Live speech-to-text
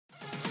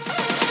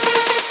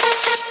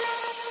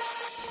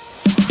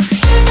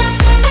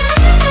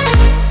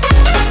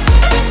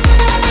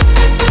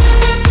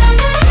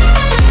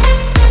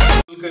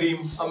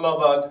Amma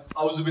ba'd.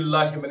 A'udhu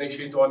billahi minash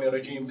shaitanir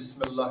rajim.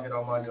 Bismillahir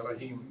rahmanir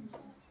rahim.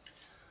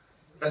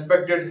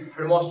 Respected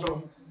Headmaster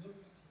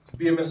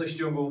BMS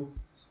Ashtangoo,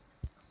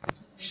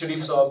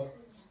 Sharif Saab,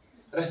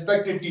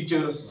 respected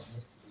teachers,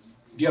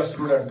 dear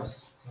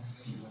students.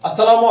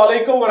 Assalamu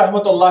alaikum wa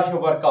rahmatullahi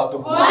wa barakatuh.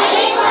 Wa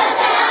alaikum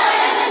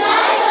assalam wa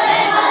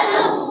rahmatullahi wa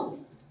barakatuh.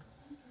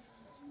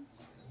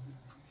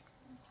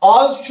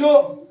 आज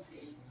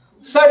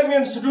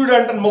सार्वेन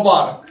स्टूडेंटन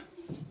मुबारक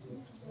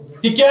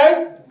तिकाज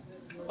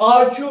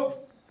आज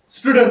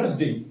students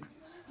day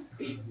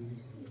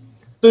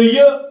तो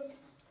यह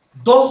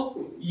दह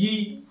यी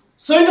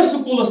सैनिस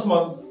schools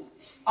मज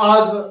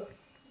आज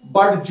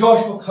बड़ जोश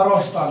व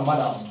खरोश सान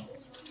मनाव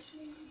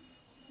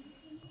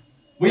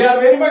We are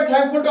very much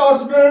thankful to our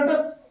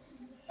students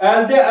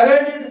as they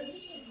arranged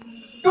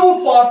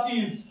two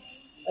parties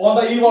on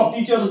the eve of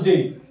Teachers'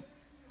 Day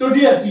to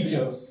dear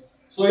teachers.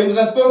 So in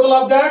respect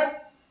of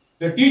that,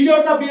 the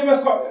teachers of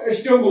BMS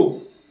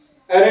Ashtangoo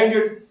arranged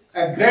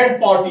a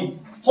grand party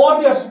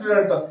for their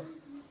students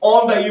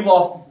on the eve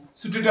of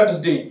Students'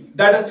 Day,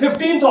 that is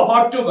 15th of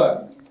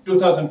October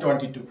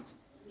 2022.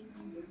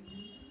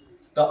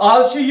 The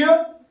आज ये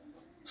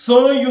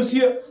सोन use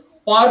ये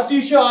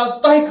party से आज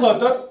तय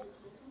खातर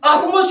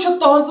आत्मज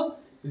तहज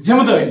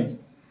जिम्मेदारी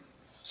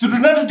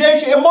students day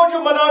इमोजू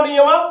मनाने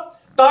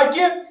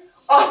ताकि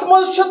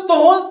आत्मज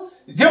तहज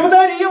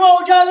जिम्मेदारी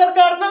उजागर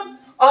करना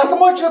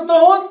आत्मज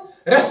तहज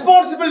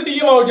रेस्पॉन्सिबिलिटी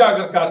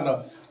उजागर करना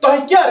तह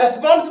क्या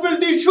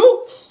रेस्पॉन्सिबिलिटी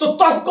तो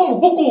तह कम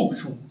हुकूक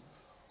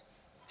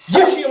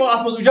यह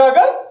अत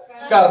उजागर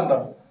करना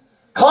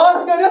खास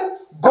कर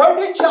गोड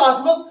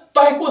अत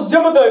तह कुछ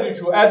जिम्मेदारी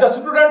एज अ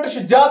स्टूडेंट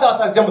ज्यादा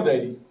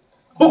जिम्मेदारी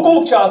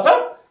हुकूक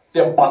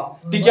तम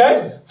पाज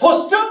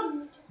फर्स्ट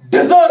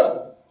डिजर्व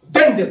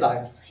देन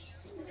डिजायर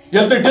ये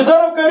तुम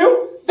डिजर्व करो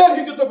तेल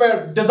हेकु तुम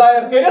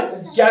डिजायर कर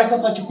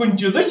कुन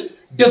चीज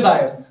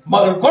डिजायर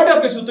मगर गोड गो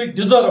तुम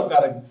डिजर्व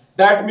कर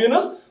दैट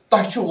मीन्स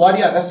तह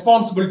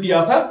रेस्पॉन्सिबिलिटी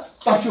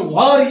तह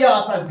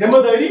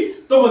जिम्मेदारी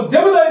तुम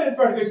जिम्मेदारी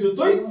पे गो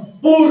तुम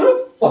पूर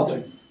उतर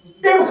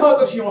अम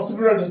खातर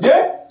स्टूडेंट्स डे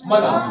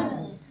मना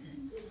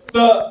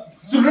तो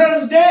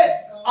स्टूडेंट्स डे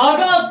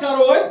आगाज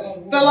करो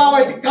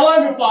तलावत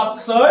कलाम पाक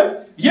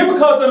सम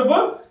खातर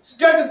बह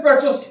स्टेजस पे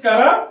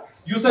करान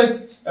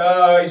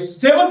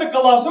 7th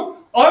क्लास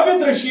आबिद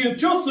रशीद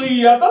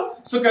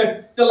सह कर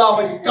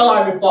तलावत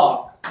कलाम पाक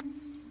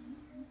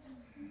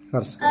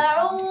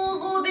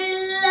अऊज़ु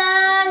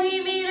बिल्लाहि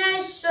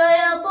मिनश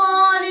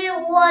शैतानिर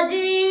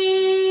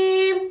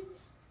रजीम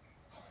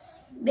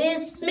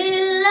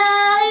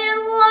बिस्मिल्लाहिर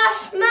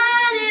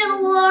रहमानिर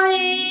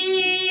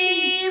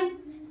रहीम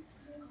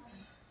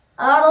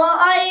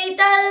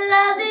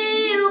अरअयतल्लज़ी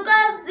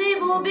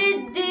युकज़्ज़िबु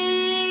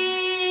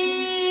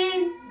बिद्दीन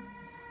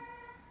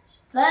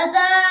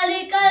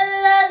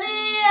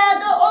फ़ज़ालिकल्लज़ी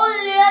यदउल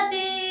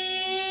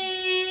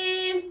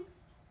यतीम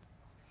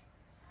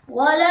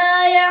वला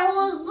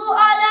यहुज़्ज़ु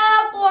अला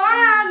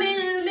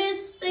तुआमिल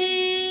मिस्कीन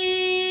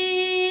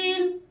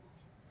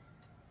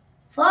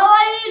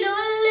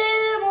फ़वैलुल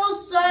लिल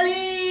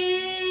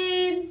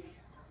मुस्सलीन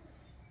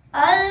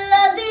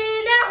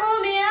अल्लज़ीना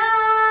हुम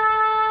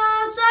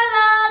अन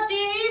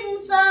सलातिहिम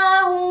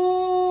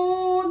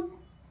साहून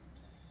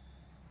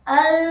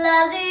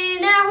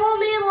अल्लज़ीना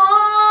हुम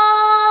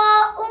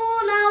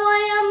युराऊना व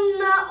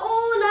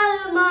यमनऊनल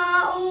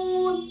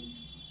माऊन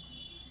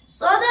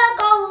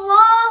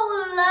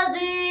सदक़ल्लाहुल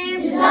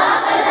अज़ीम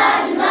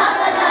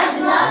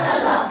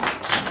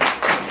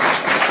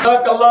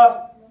जज़ाकल्लाह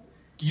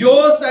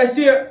योस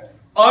ऐसे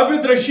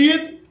आबिद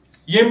रशीद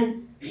यम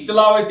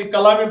तिलावत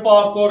कलाम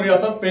पाक कोर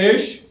यतत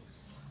पेश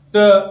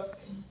तो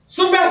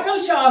सु महफिल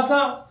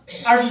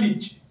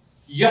अडलिच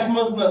यथ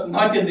मज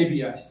नाते नबी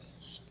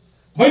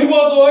वन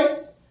बोजो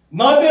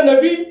नाते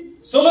नबी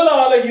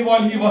सल्लल्लाहु अलैहि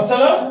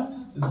वसल्लम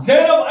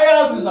ज़ैनब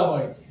अयाज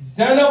ज़बान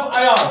ज़ैनब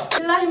अयाज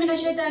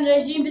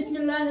बिस्मिल्लाहिर्रहमानिर्रहीम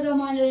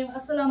बिस्मिल्लाहिर्रहमानिर्रहीम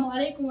अस्सलामु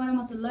अलैकुम व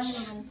रहमतुल्लाहि व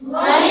बरकातुहू। व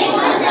अलैकुम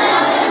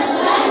अस्सलाम व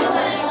रहमतुल्लाहि व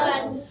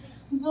बरकातुहू।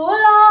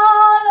 बुला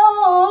लो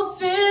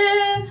फिर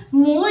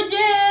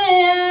मुझे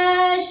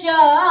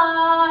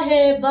शाह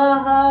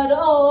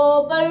बहरो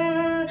पर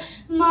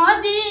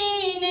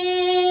मदीने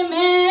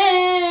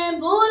में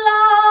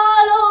बुला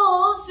लो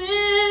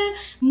फिर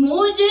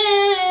मुझे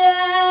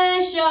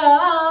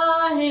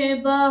शाह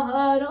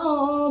बहरो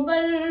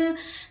पर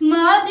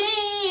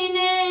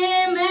मदीने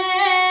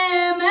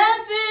में मैं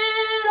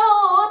फिर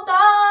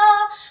रोता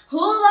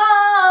हुआ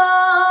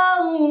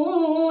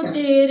हूँ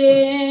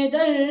तेरे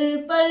दर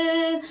पर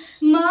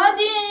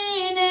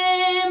मदीने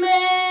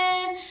में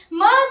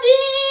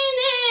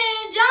मदीने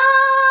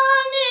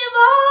जाने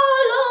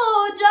वालों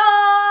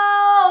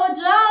जाओ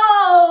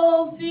जाओ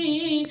फी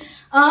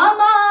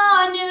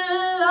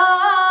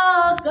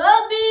अमानिल्लाह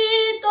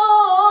कभी तो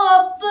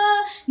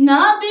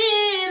अपना भी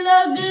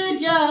लग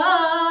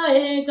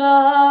जाएगा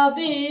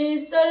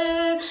बिस्तर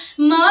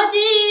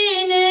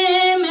मदीने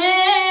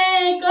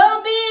में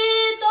कभी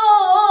तो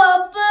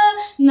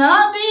अपना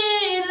भी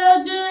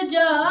लग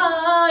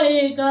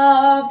जाएगा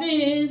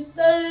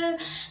बिस्तर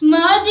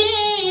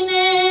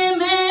मदीने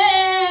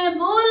में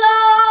बुला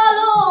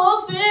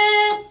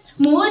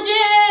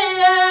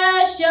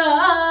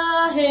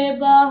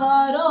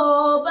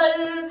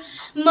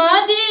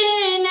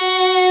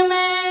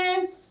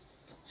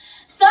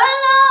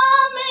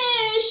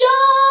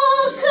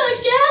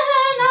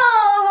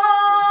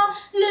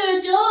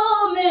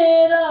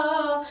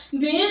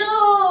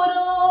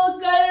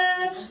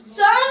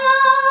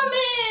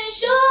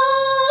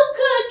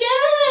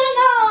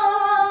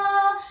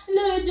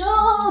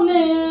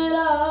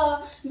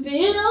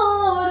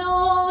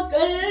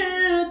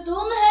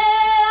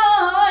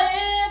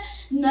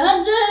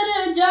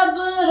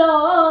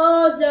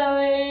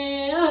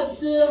रोज़े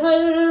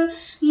अत्हर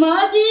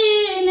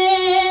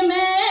मदीने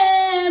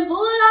में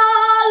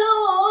बुला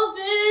लो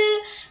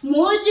फिर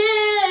मुझे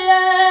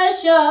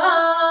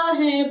शाह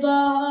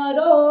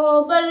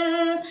बरोबर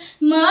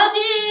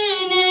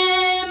मदीने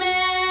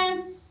में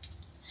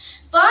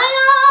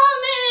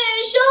पयामे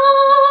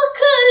शौख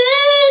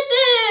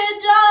लेते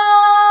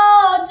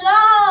जाओ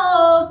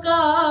जाओ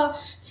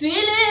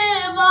काफिले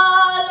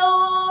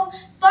वालों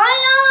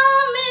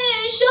पयामे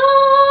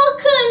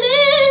शौख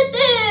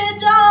लेते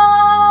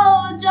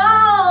जाओ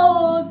जाओ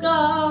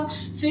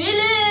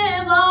काफिले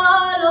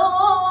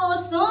वालों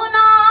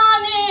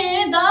सुनाने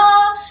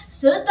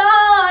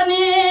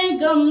दास्ताने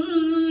गम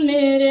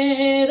मेरे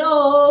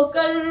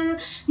रोकर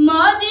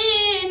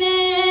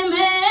मदीने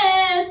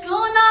में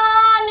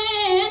सुनाने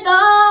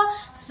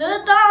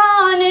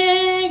दास्ताने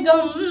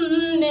गम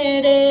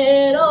मेरे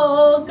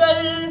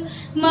रोकर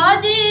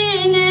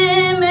मदीने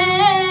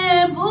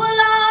में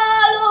बुला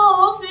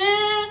लो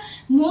फिर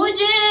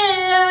मुझे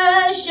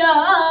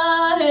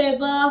शाह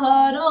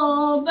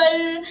बरोबर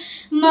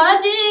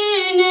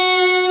मदीने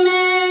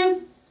में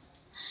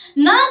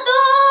न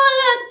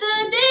दौलत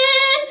दे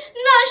न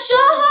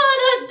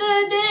शोहरत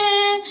दे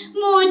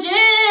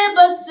मुझे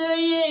बस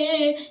ये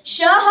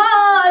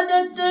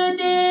शहादत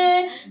दे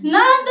न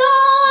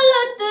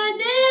दौलत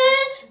दे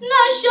न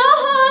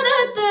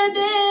शोहरत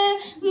दे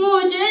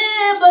मुझे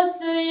बस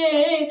ये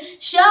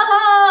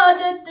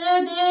शहादत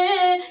दे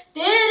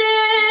तेरे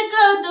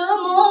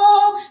कदमों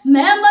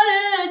मैं मर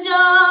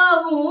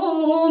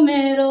जाऊं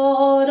मैं रो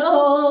रो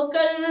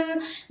कर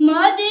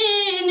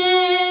मदीने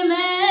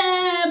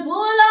में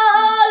बुला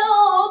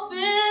लो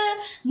फिर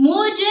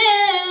मुझे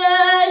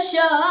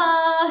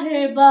शाह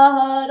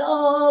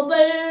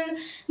बरोबर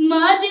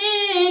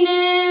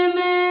मदीने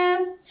में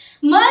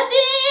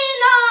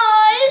मदीना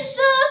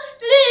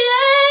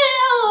इसलिए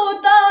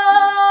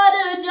उतार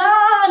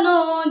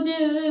जानो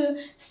दिल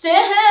से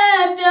है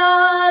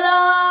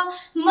प्यारा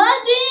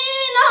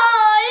मदीना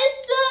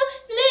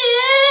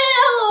इसलिए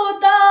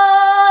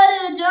उतार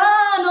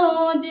जानो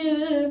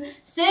दिल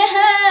से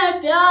है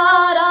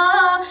प्यारा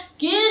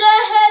कि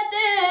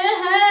रहते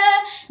हैं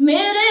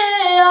मेरे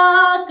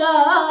आका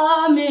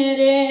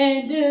मेरे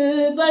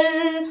दिलबर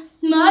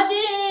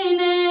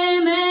मदीने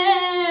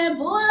में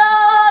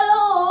बुला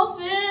लो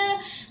फिर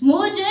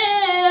मुझे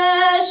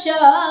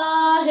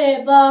शाह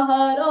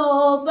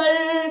बरोबर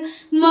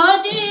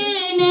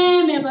मदीने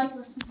में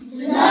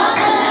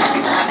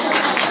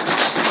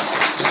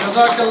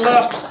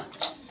जज़ाकल्लाह।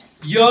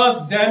 या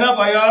ज़ैनब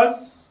अयाज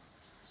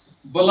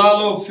बुला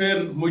लो फिर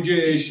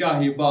मुझे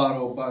शाही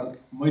बरोबर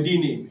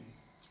मदीने में।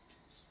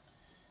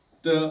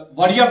 तो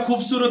बढ़िया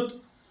खूबसूरत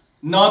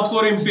नात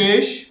कोर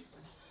पेश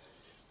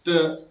तो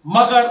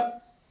मगर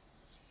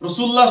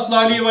रसूलुल्लाह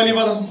सल्लल्लाहु अलैहि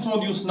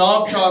वसल्लम युस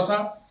नात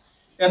आसान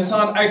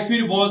इंसान अक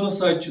फिर बोजन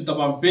सत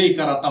दपान बे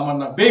करा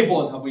तमन्ना बे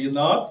बोजहा बह यह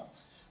नात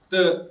तो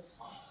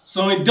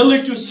सन दिल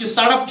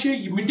तड़प यह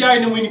मिटाय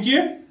न वन कह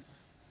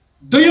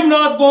दुयम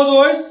नात बोजो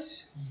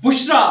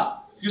Bushra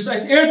use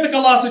 8th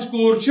class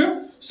core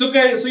सह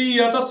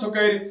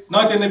कर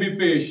नात नबी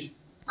पेश।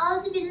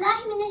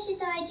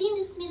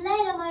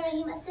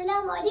 बिस्मिल्लाहिर्रहमानिर्रहीम।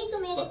 अस्सलाम वालेकुम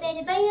मेरे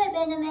प्यारे भाई और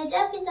बहनों, मैं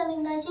आपके सामने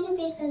नाज़रीन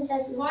पेश करना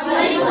चाहती हूँ।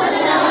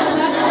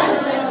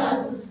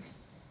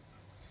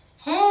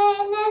 है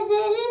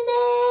नजर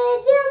में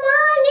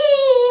जमाने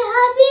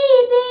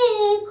हबीबे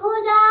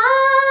खुदा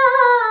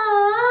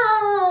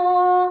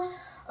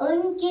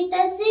उनकी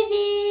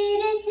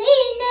तस्वीर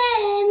सीने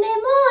में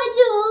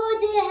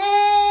मौजूद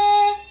है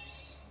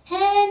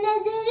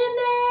नजर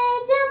में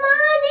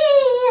जमाने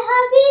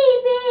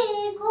हबीबे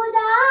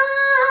खुदा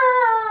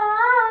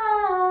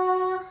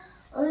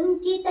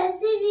उनकी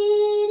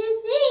तस्वीर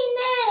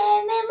सीने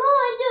में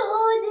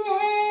मौजूद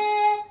है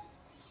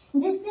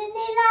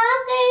जिसने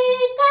लाकर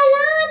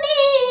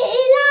कलामे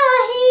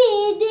इलाही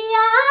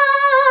दिया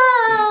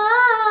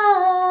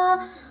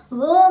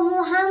वो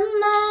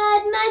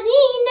मुहम्मद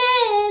मदीने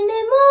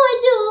में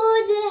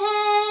मौजूद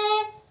है।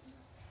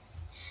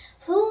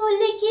 फूल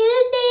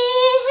खिलते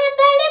हैं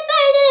पड़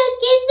पड़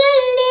के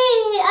सल्ले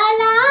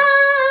अला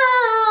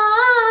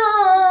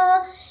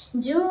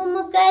झूम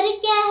कर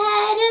कह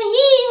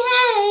रही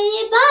है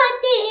ये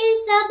बातें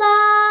सबा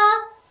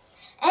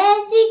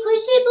ऐसी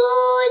खुशबू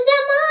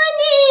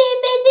जमाने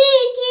में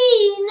देखी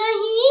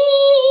नहीं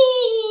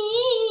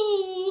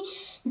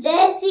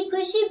जैसी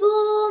खुशबू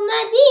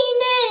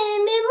मदीने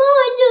में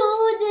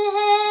मौजूद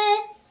है।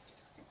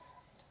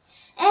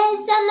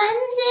 ऐसा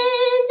मंजर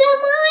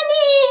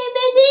जमाने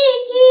में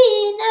देखी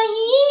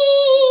नहीं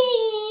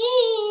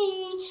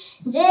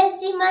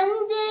जैसी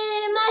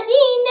मंजर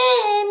मदीने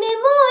में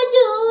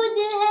मौजूद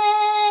है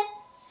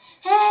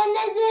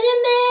नजर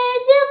में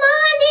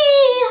जमाने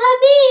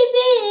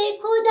हबीबे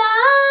खुदा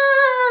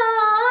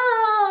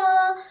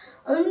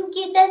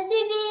उनकी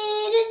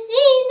तस्वीर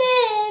सीने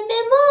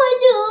में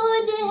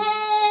मौजूद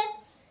है।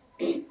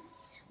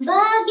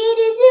 बागी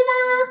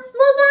रिज़वा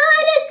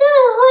मुबारक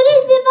हो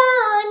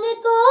रिज़वान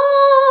को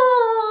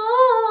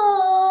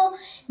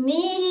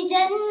मेरी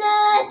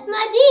जन्नत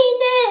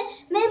मदीने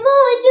में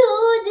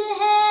मौजूद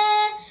है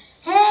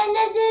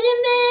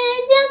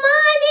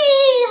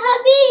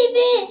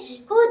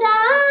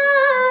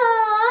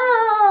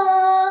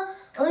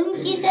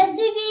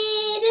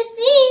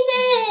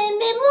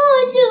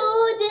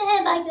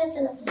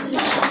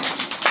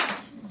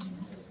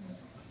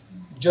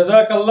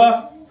जज़ाकल्लाह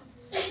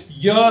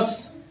yes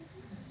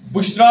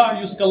Bushra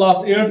use class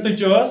 8th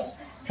चस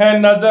है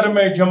नजर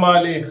में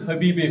जमाले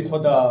हबीबे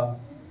खुदा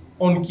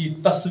उनकी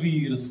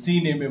तस्वीर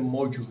सीने में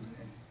मौजूद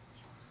है।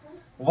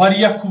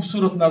 वारिया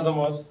खूबसूरत नज़म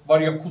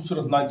वारिया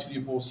खूबसूरत नात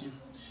शरीफ ओस।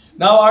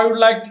 Now I would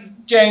like to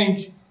change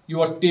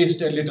your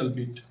taste a little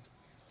bit.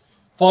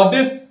 For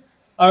this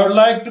I would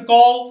like to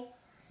call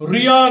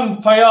Riyan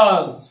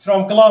Fayaz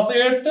from class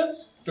 8th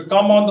to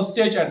come on the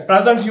stage and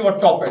present your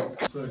topic.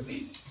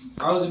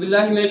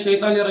 Auzubillahi minash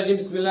shaitanir rajim.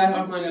 Bismillahir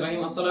rahmanir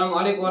rahim. Assalamu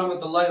alaikum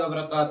warahmatullahi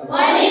wabarakatuh. Wa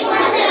alaikum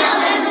assalam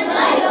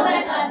warahmatullahi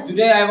wabarakatuh.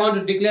 Today I want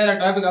to declare a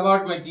topic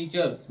about my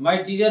teachers. My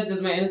teachers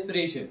is my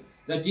inspiration.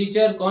 The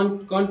teacher's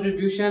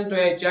contribution to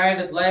a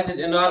child's life is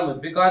enormous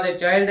because a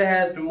child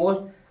has to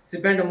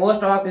spend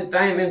most of his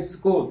time in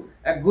school.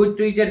 A good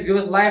teacher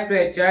gives life to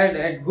a child.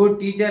 A good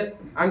teacher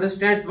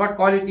understands what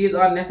qualities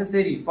are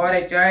necessary for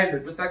a child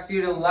to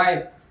succeed in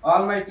life.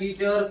 All my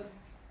teachers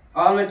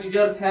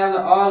have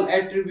all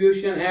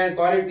attribution and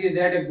qualities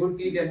that a good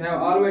teacher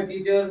have. All my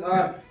teachers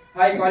are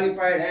high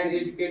qualified and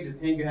educated.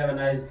 Thank you. Have a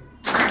nice day.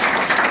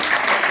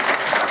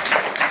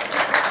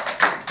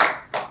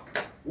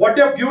 What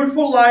a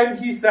beautiful line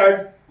he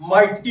said.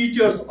 My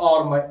teachers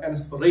are my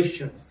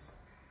inspirations.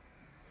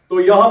 तो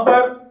यहाँ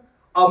पर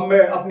अब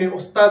मैं अपने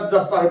उस्ताद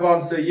साहिबान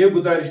से ये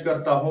गुजारिश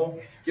करता हूँ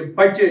कि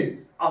बच्चे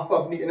आपको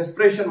अपनी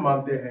इंस्पिरेशन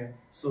मानते हैं,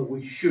 so we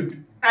should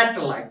act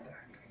like that.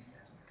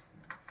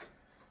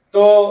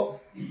 तो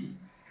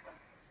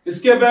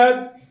इसके बाद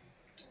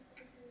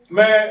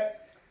मैं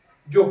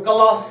जो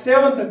क्लास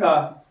 7th का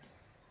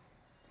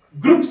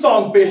ग्रुप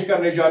सॉन्ग पेश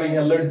करने जा रही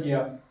हैं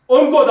लड़कियां,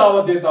 उनको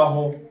दावत देता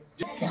हूं।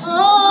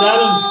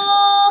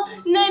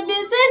 नबी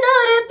से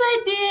डोर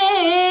पतिए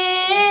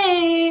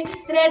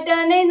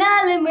रटने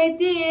नाल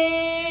मतिए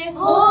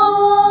हो,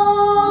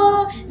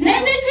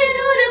 नबी से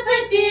डोर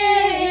पतिए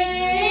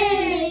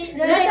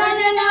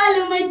रटने नाल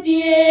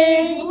मतिए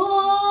हो,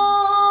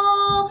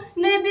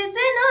 नबी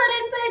से डोर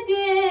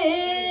पतिए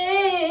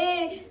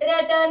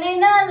रटने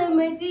नाल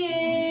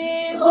मतिए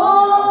हो,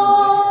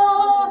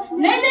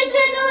 नबी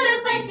से डोर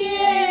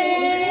पतिए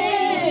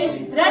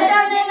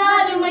रटने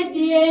नाल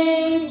मतिए।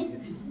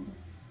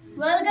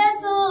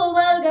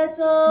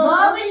 Walgato,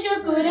 Baba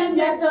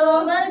Shukurungato,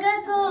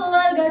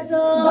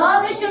 Walgato,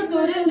 Baba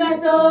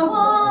Shukurungato,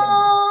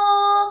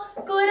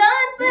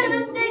 Quran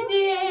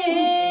Parvastati,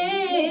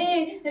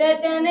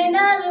 Ratane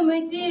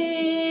Nalumati,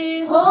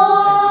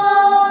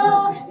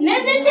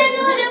 Nabi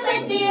Chanur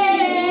Fati,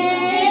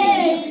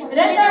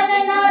 Ratane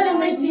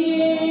Nalumati,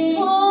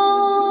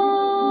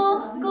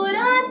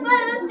 Quran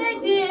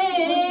Parvastati,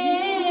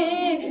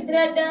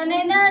 Ratane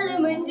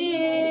Nalumati,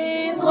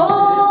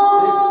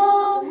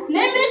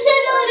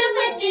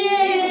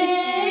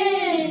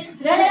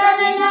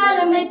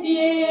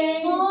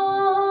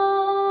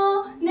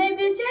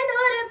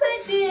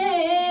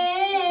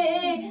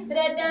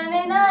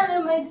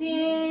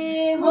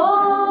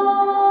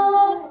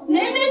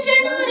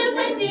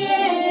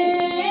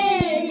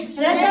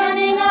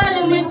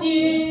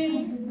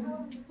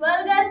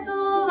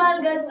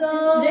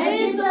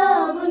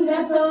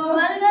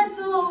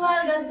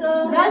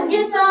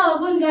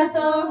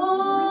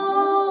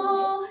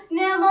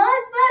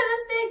 Namaz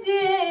parvastati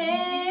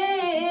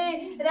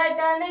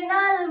ratane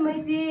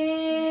nalmati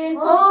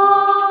ho,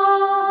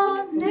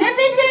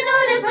 nabi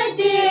chanur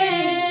fati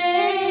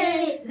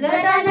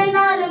ratane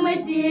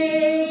nalmati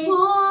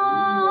ho,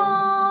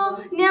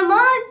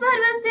 namaz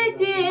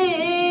parvastati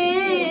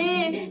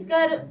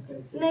kar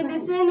nabi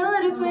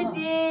chanur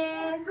fati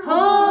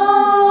ho,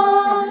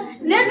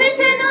 nabi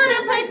chanur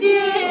fati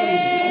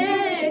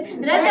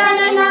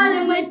ratane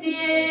nalmati.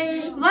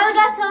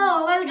 Walgato,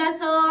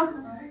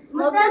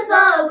 Mokam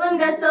sabun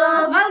gato,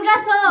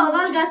 Walgato,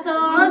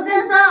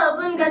 Mokam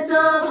sabun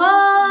gato, ho,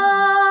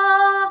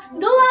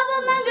 dua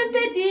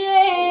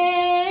bamangastetiye,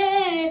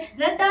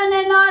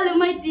 ratane naal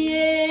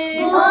matiye,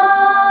 ho,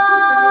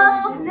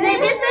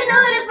 nabi se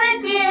noor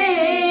patiye,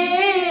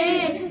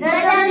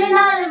 ratane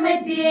naal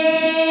matiye,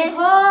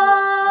 ho,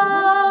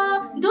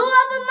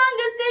 dua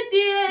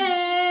bamangastetiye,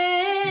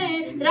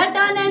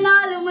 ratane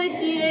naal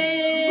matiye,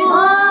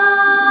 ho.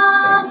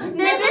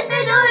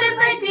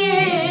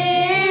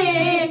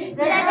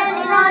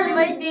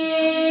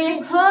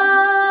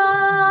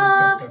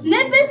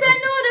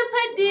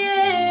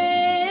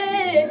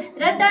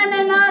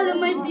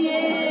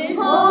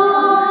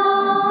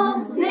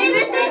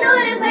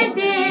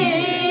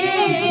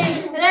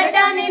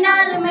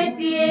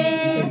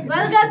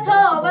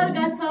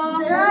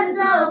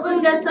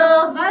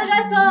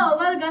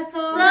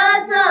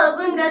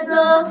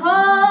 Walgato, ho,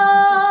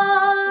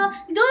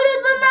 durud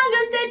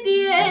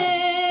bamangastetiye,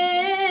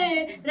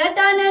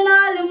 ratane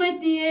naal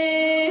matiye,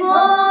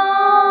 ho,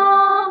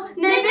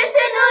 nabi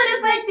se noor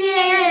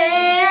patiye,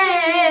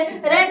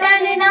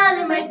 ratane naal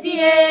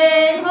matiye,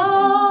 ho,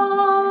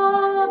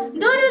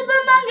 durud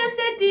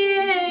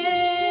bamangastetiye,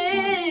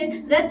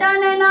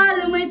 ratane naal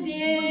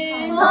matiye,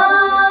 ho,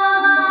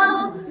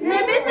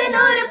 nabi se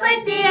noor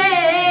patiye,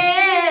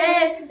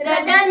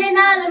 ratane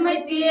naal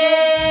matiye,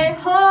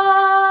 ho,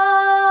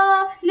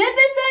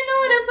 nabi se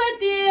noor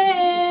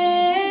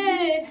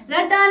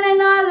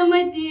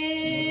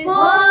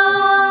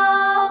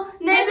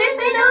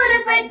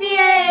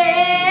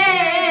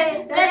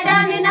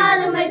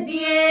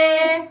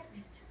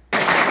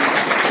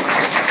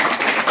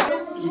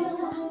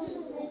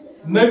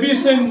नबी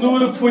सिंह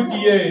नूर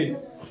फुतिये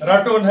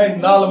रटोन है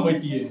नाल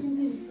मतिये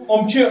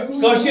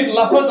कशिर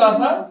लफ्ज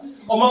आसान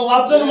उमन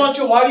लफ्जन मज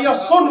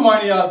सुन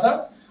मानी आसान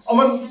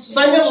उमन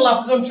सन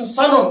लफ्जन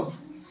सनुन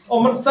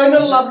उमन सन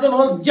लफ्जन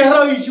हज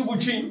गहराई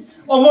वुचन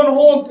उमन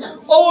हुंद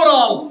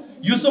ओवरऑल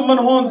युस उमन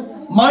हुंद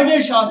माने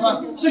आसान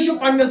सह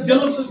पन्नस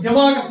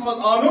दिमागस मज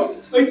आनुन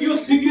अति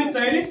फिक्र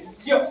तर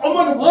कि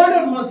उमन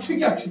वर्डन मज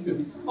क्या छिपित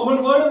उमन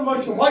वर्डन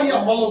मज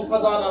मलुल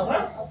खजान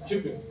आसान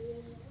छिपित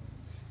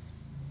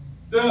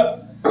तो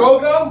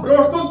प्रोग्राम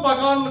ब्रोट कुन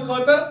पकान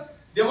खतर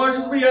दिवान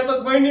बह यत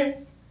वन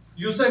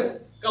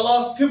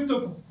क्लास 5th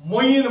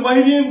मोइन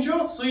वहीदीन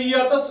सह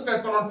यत सह कर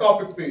पन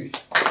टॉपिक पेश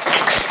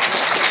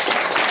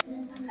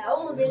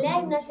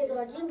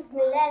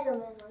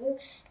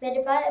मेरे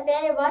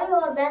प्यारे भाइयों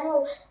और बहनों,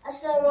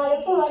 अस्सलाम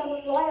वालेकुम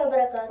वरहमतुल्लाहि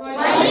वबरकातुहू।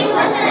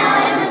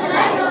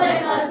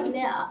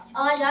 मैं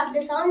आज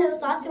आपके सामने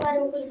उस्ताद के बारे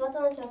में कुछ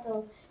बताना चाहता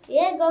हूँ।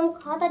 ये गम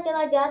खाता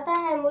चला जाता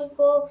है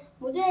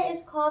मुझे इस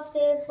खौफ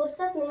से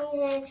फुर्सत नहीं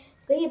है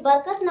कहीं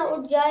बरकत न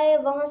उठ जाए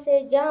वहाँ से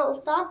जहाँ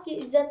उस्ताद की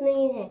इज्जत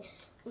नहीं है।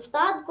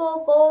 उस्ताद को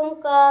कौम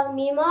का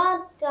मीमार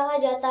कहा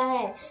जाता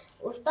है।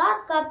 उस्ताद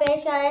का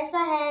पेशा ऐसा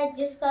है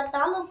जिसका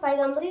ताल्लुक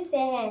पैगंबरी से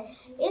है।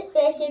 इस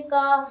पेशे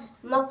का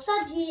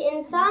मकसद ही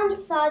इंसान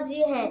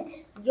साजी है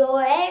जो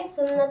एक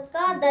सुन्नत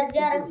का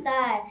दर्जा रखता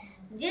है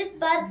जिस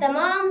पर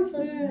तमाम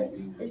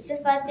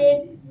सिफातें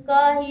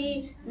का ही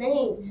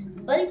नहीं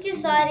बल्कि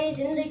सारी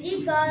जिंदगी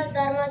का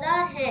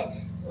दारोमदार है।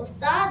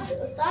 उस्ताद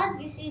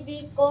किसी भी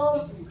कौम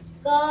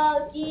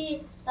की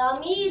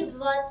तामीर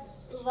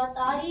व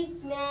तारीख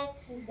में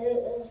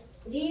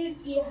रीढ़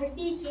की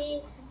हड्डी की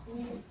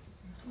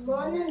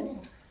मानंद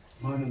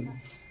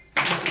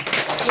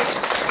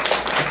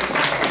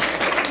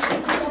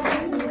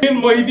है।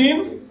 मोहिदीन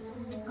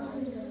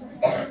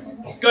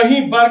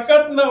कहीं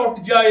बरकत न उठ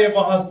जाए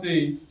वहां से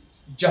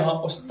जहां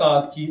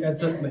उस्ताद की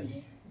इज्जत नहीं।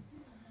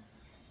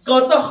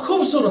 कौता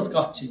खूबसूरत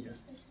कथ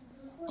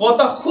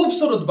कौता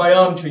खूबसूरत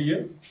बयान ये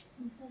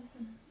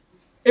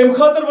अम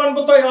खातर वन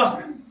बह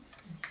तुम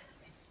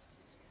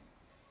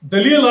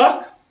दलील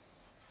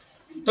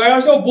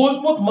तुम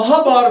बोजमुत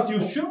महाभारत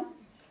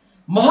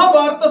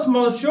महाभारतस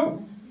मज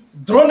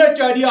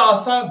द्रोणाचार्य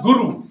आसान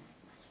गुरु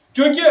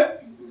चूंकि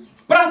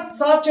प्रत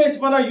सात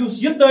वन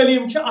यह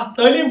तालीम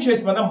तालीम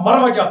वन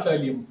मरवजा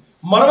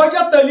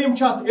तालीम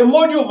अम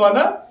मौजूद वन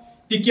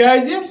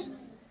तिकाज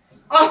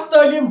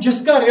तालीम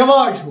जिसका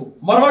रिवाज हो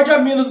मरवजा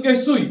मीनस गई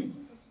सुई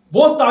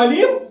वो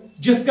तालीम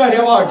जिसका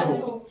रिवाज हो।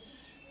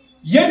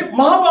 ये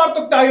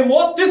महाभारत टाइम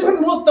तिथ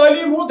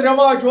तालीम हुंद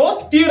रिवाज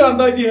तीर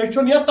अंदाजी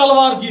हेचुन या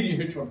तलवारगिरी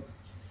हेचुन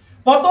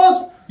पत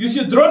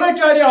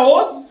द्रोणाचार्य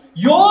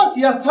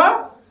यसा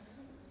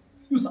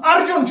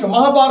अर्जुन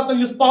महाभारत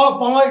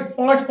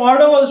पांच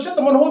पांडव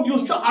तमन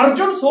हुंद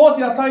अर्जुन सह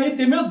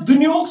तमिस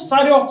दुनिया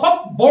सारे खत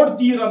बोड़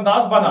तीर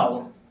अंदाज बनाव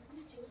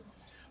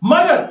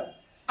मगर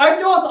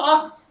अत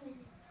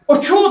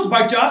अछूत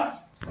बच्चा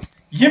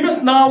यमिस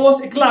नाव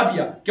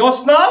इकलाविया क्या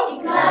नाव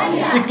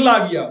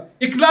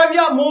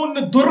इकलाविया मोन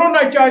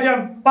द्रोणाचार्य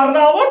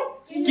पर्नावन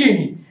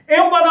कहीं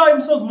अम बना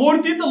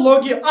मूर्ति तो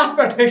लोग अत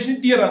पे हेचन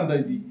तीर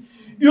अंदाजी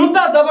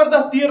यूता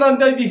जबरदस्त तीर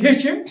अंदाजी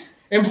हेचन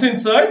अम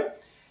सद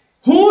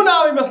हून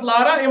आव अमस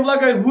लारा अम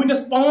लगे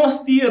हूनस 5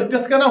 तीर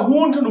तिथ कना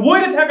हून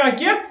वरित हेकान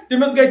कह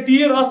तमिस गई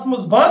तीर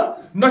असमस बंद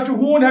न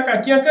हून हेकान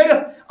कह कर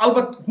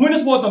अलबत्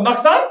हूनस वोत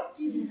नुकसान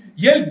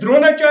ये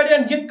द्रोणाचार्य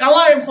यह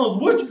कला अम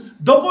वुच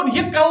दोपुन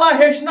यह कला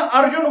हेच न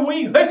अर्जुन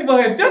वही हथ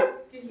बहर तम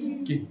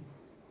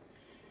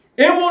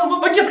वोन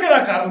बह कित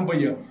कर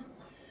बह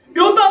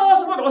यूता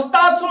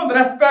उस्ताद सुंद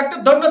रेस्पेक्ट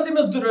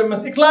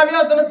दस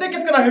इकलाविया दस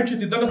कित हेचु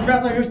दस मे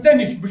हेच ऐ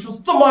नश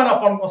बह माना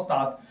पन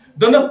उस्ताद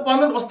दस पन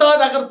उस्ताद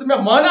अगर मे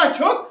माना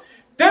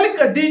तेल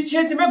दी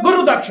मे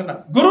गुरु दक्षिणा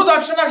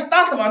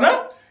तथ वन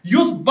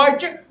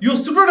बच्चे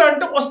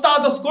स्टूडेंट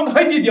उस्ताद कुन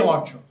हदी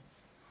दिवान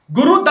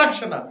गुरु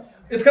दक्षिणा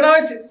इत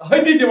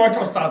हदी दिवान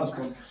उस्ताद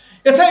कुन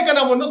इथे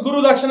कना वोनस गुरु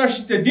दक्षिणा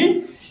दी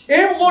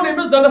अम वोन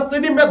अमिस दनस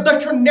दी मे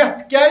दक्षिण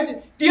नेट क्या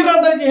तीर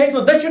अंदाजी हे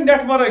दक्षिण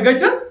नेट वर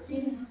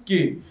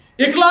गि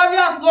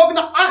इकलावियास लोग न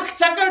 1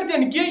 सेकंड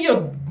दिन कि यह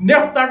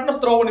नेट चटनस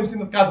त्रोन अम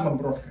सद कदमन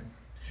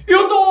ब्रोट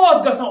यूत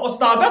गसान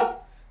उस्तादस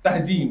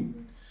तहजीम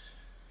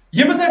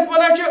यमिस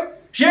वन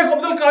शेख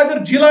अब्दुल कादिर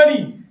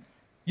जिलानी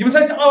यमिस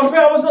उर्फ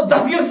आमस मज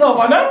दस्तगीर साहब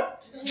वन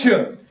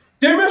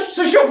तमिस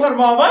सह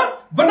फरमावान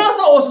बह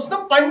नसा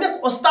पन्नस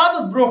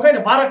उस्तादस ब्रोखन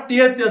फरक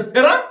तेज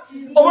फिरान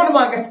अमन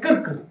मा गस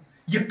कर्कर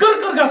यह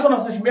कर्कर गसन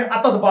हसा मे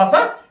अतद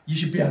बासान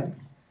यह बेहतरी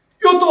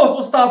यूत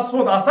उस्ताद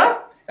सुंद आसान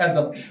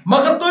इज्जत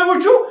मगर तुम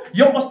वो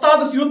यम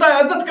उस्तादस यूता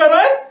इज्जत कर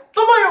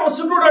तमो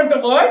स्टूडेंट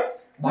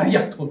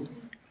वात थोद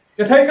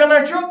इथे कना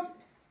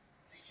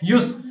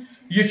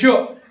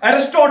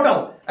एरिस्टोटल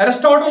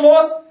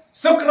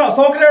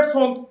सोक्रेट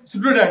सुंद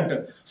स्टूडेंट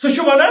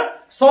सह वन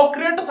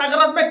सोक्रेटस अगर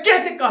मे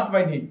कह कत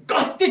वन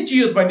कह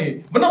चीज वन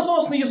बह नस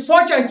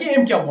सोचान कि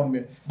अम क्या वो मे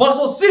बस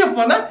सिर्फ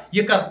वन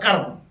यह कर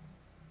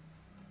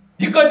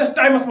यह कतस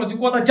टाइमस मज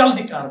कोता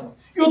जल्दी कर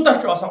यूता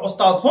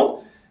उस्ताद सुंद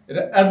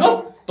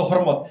इज्जत तो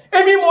हरमत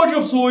अमी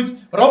मूजूब सूज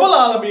रब्बुल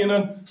आलमीन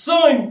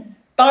सन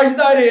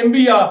ताजदार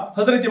अंबिया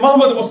हजरत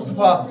मोहम्मद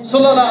मुस्तफा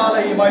सल्लल्लाहु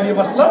अलैहि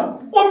वसल्लम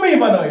उम्मी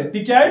बनाए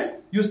तिकाज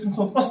युस तम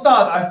सुन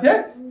उस्ताद आसे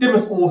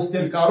तमिस ओस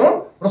तेल करुन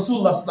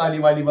रसूलुल्लाह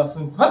सल्लल्लाहु अलैहि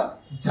वसल्लम खत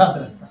ज्यादा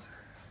रस्ता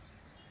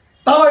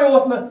तवे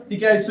ओस न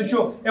तिकाज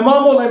सुचो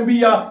इमामुल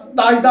अंबिया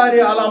ताजदार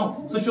आलम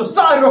सुचो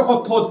सारो खत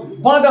थोद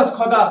बादस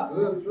खुदा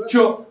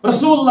चो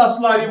रसूलुल्लाह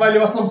सल्लल्लाहु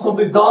अलैहि वसल्लम सुन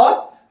जात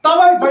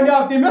तवे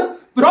बन्याव तमिस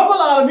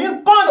रब्बुल आलमीन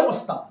पान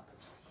उस्ताद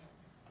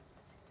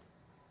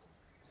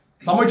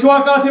समझुआ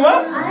कथ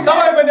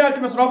तवे बने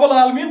तमिस रब्बुल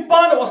आलमीन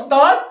पान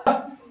उस्ताद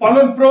पन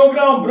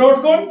प्रोग्राम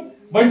ब्रोट कुन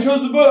वन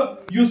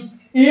बस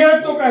 8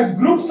 तुक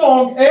ग्रुप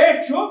सॉन्ग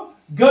 8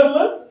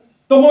 गर्ल्स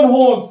तमन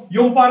होन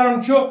यम पारन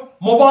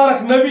मुबारक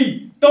नबी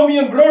तम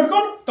यन ब्रोट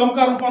कुन तम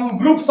करन पन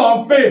ग्रुप सॉन्ग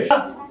पेश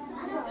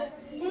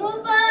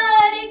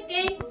मुबारक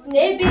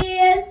नबी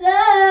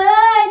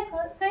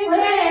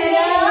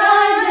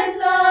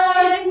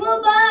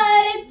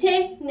मुबारक छे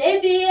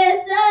नबी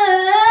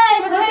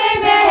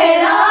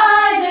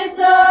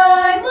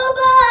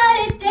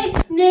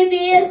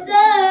नबी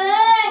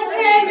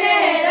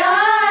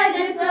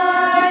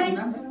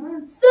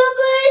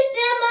सुबह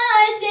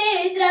नमाज़े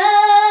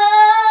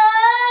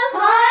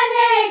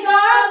खाने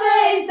का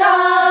बैठा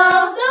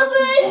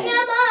सुबह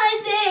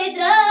नमाज़े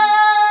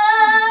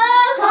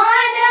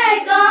खाने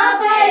का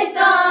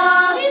बैठा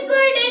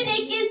गुड़ने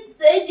की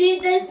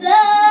सजीद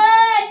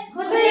सर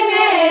खुद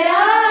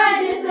मेरा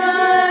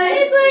सर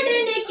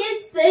गुड़ने की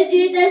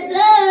सजीद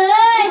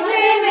सर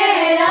खुद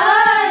मेरा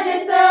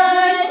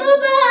सर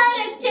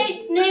मुबारक छे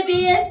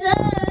नबी सर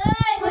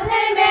खुद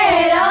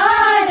मेरा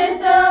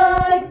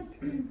सर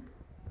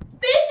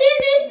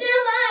पेशनिश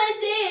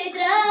नमाज़े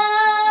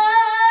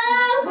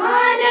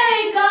खाने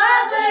का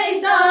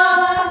बैठा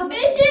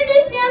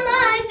पेशनिश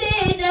नमाज़े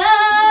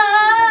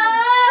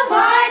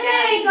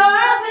खाने का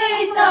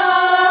बैठा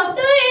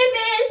तुई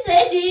में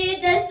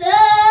सजीद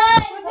सर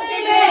खुद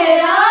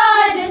मेरा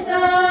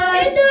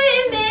सर तुई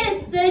में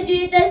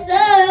सजीद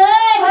सर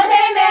खुद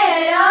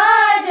मेरा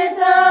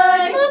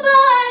सर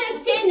मुबारक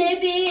छे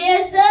नबी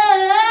सर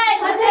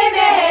खुद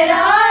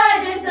मेरा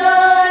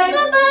सर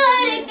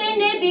मुबारक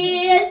नबी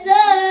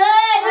सर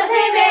खुद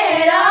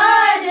मेरा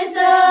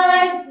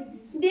सर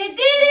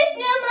दिदिरिश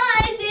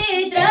नमाज़े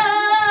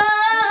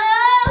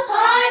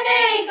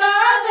खाने का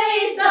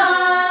बैठा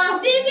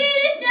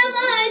दिदिरिश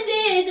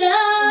नमाज़े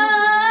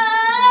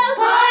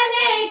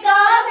खाने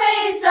का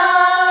बैठा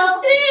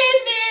त्रि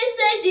में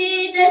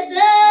सजीद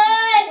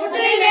सर खुद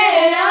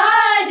मेरा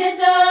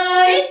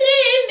सर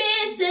त्रि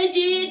में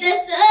सजीद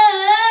सर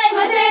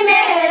खुद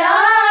मेरा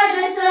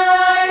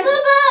सर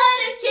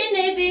मुबारक छे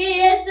नबी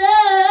सर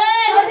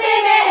खुद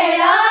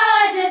मेरा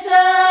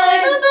सर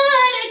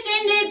मुबारक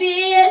नबी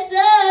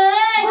सर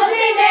खुद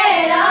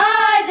मेरा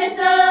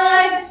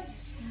सर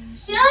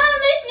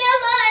शामिश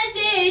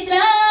नमाज़े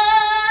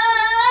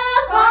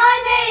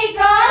खाने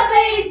का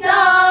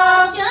बैठा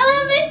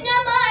शामिश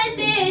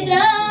नमाज़े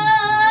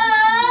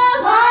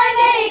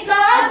खाने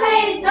का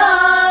बैठा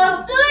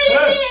सुर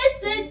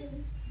में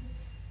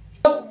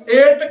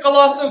 8th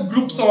क्लास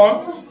ग्रुप सॉन्ग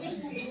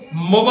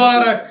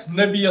मुबारक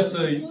नबी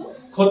सई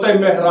खोते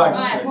महराज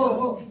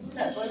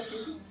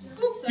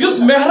युस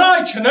महराज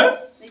छ न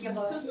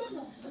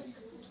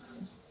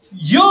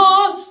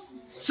यस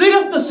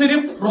सिर्फ तो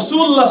सिर्फ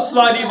रसूलुल्लाह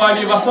सल्लल्लाहु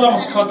अलैहि वसल्लम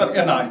खातर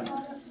इनायत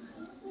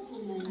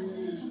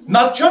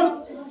नछन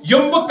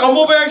यम ब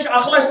कमो बेश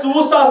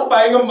 1,24,000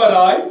 पैगंबर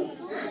आय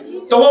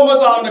तमो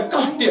मज आव न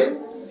कहते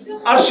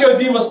अर्श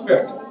अजीमस पे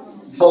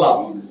बुला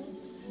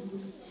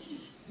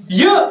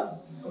ये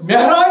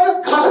महराजस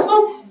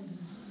खसनुक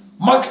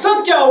मकसद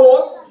क्या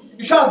ओस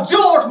यह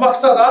जोट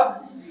मकसद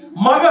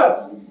मगर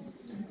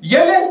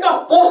ये का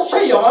पोस्ट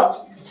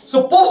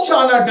सह पोस्ट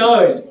आना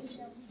डल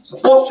सह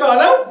पोस्ट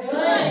आना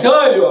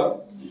डल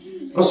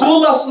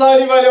रसूलुल्लाह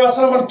सल्लल्लाहु अलैहि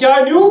वसल्लम क्या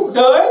न्यू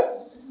डल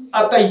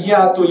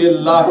अतहियातु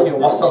लिल्लाहि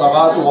व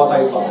सलावातु व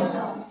तय्यबात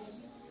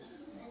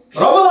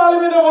रब्बुल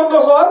आलमीन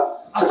वनो सर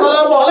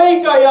अस्सलामु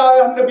अलैका या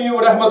नबी व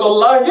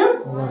रहमतुल्लाहि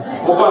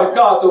व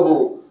बरकातुहु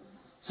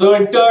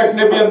सन टर्ट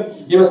नबी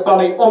यमस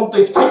पानी उम्मत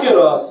फिक्र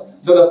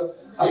दरस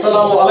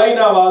अस्सलामु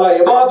अलैना व अला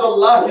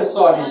इबादुल्लाहि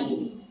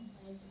सालिहीन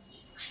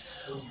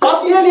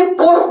पतियली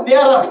पोस्ट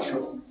नेरा छु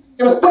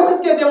यमस पछिस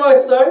के दिमाग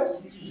सर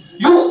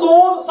यु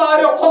सोन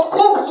सारे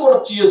खूबसूरत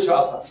चीज छ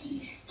आसान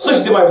सच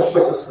दिमाग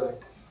पछिस सर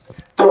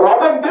तो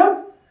रबन दित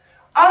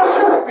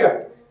अर्शस पे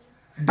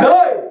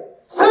दय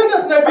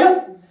सनस नबिस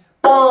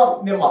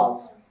 5 नमाज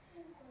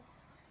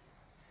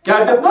क्या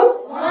दिसनस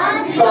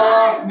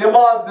 5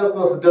 नमाज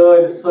दिसनस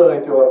दय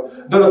सत और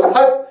दरस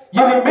हद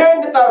यदि मेन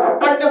तरफ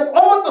पन्नस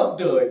उम्मतस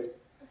दय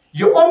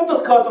ये उम्मतस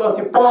खातर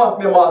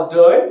 5 नमाज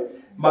दय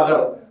मगर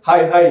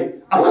हाय हाय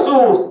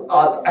अफसोस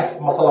आज अस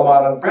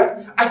मुसलमानन पे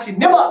अस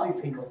नमाज ही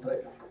सही मस्त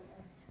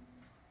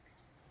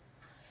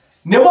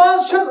नमाज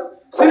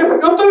सिर्फ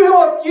युतु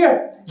योत कि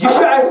यह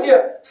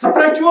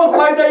स्पिरिचुअल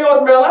फायदा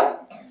योत मिलान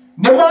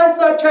नमाज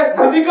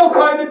फिजिकल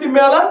फायदे ति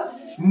मिलान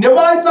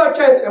नमाज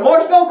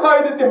इमोशनल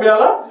फायदे ति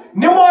मिलान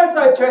नमाज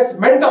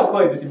मेंटल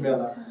फायदे ति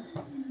मिलान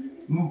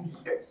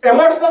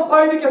इमोशनल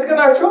फायदे कित कन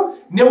छु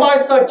नमाज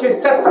सच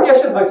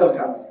सर्टिफिकेशन हासिल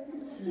कर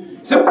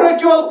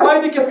स्पिरिचुअल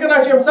फायदे कित कन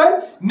छु अमि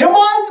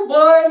नमाज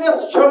वालिस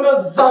छन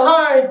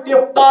जहां ते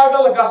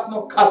पागल गसनो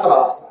खतरा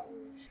आसा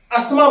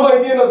अस्मा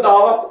महीदीन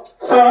दावत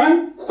सही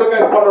सो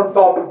कर पन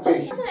टॉपिक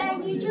पेश and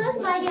teachers,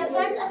 my dear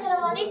friends,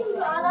 assalamu alaikum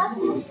to all of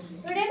you.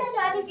 Today my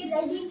topic is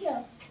a teacher.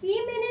 C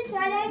means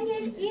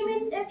talented, E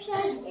means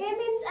efficient, A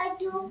means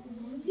active,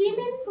 C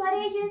means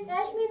courageous,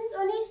 H means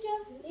honest, A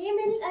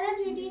means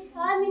energetic,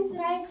 R means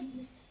right.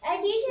 A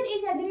teacher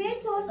is a great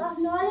source of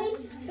knowledge,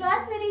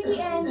 prosperity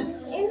and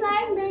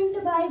enlightenment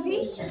by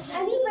which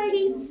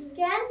anybody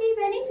can be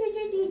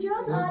benefited.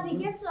 Teachers are the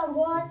gifts of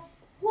God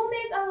who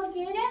make our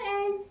career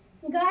and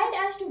guide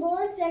us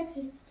towards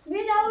success.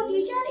 Without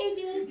teacher, it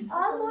is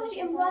almost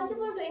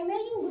impossible to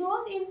imagine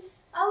growth in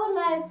our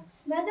life,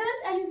 whether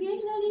it's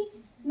educationally,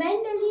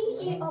 mentally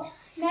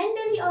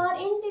or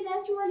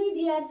intellectually.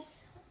 Their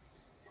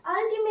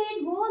ultimate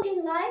goal in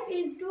life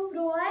is to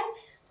provide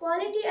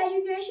quality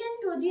education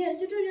to their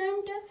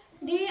students.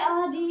 They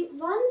are the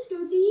ones to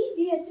teach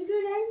their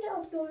students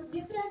to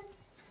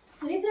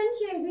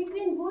differentiate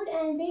between good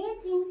and bad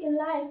things in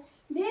life.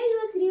 They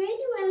use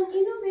creative and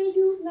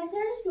innovative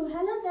methods to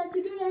help the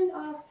student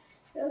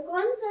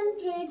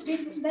concentrate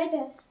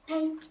better.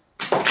 Thanks.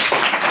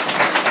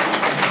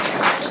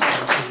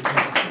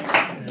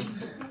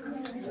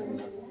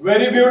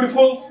 Very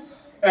beautiful.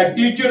 A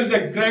teacher is a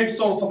great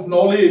source of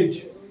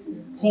knowledge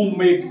who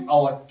make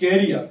our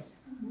career.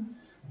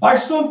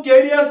 Bachsun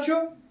career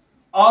chu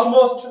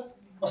almost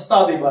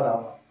ustadi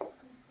banana.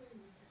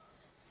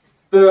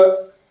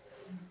 The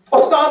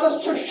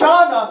ustadas chu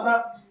shan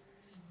asa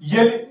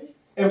yel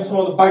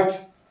emson bach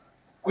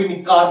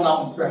kuni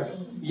karnams pe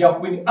ya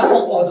kuni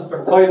asal ohdas pe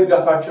faiz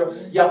gasa chu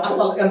ya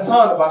asal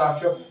insan bana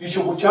chu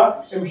ishu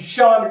bucha em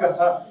shan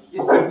gasa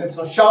is pe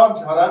emson shan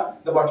chara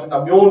the bach na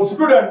myon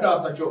student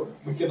asa chu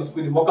bikinas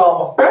kuni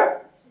maqamas pe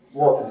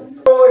wot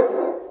so is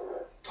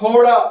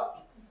thoda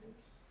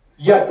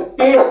yet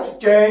taste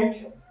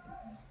change.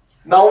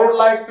 Now I would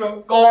like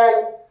to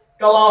call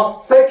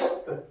class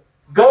 6th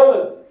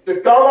girls to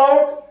come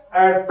out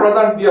and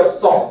present their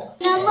song.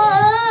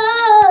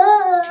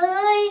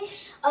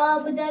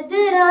 अब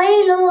ददराई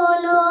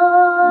लोलो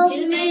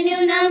दिल में new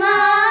नमाय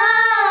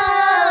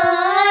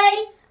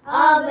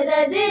अब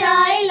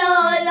ददराई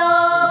लोलो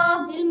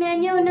दिल में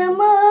new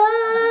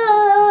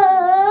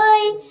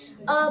नमाय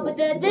अब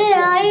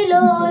ददराई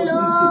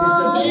लोलो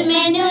दिल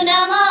में न्यू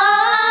नमाय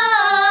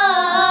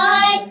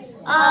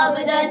अब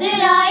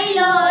ददराई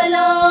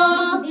लोलो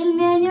दिल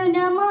में न्यू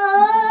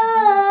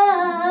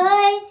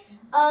नमाय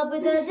अब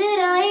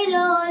ददराई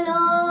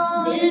लोलो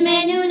दिल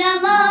में न्यू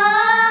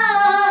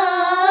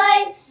नमाय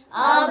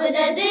अब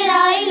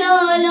ददराई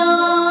लोलो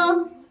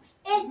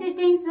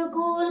सिटिंग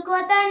स्कूल को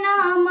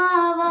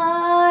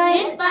तनामावार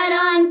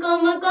परान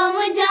कुम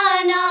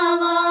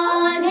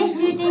जानावार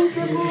सिटिंग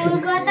स्कूल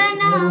को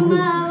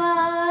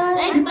तनामावार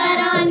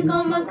परान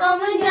कुम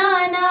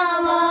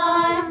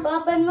जानावार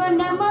पापन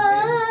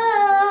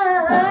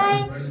मुन्नमाय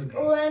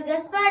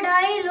वर्गस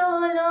पढ़ाई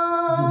लोलो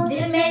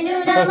दिल में न्यू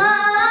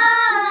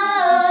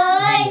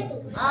नमाय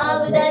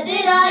अब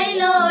ददराई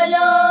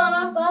लोलो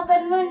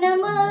पापन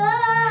मुन्नमाय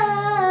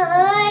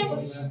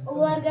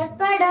वर्गस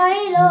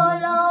पढ़ाई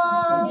लोलो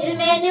दिल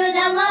में न्यू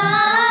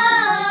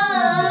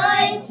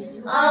नमाय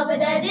अब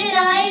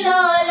ददराई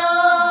लोलो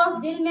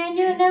दिल में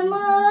न्यू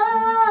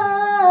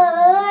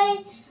नमाय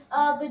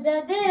अब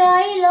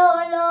ददराई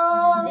लोलो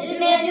दिल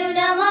में न्यू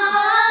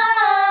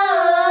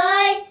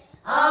नमाय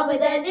अब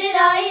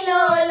ददराई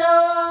लोलो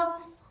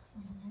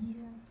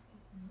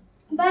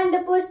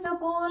बंडपुर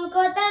स्कूल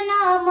को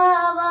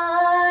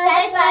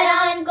तनामावार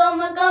परान कुम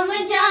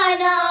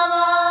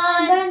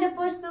जानावार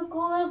बंडपुर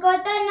स्कूल को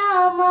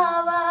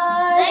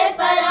तनामावार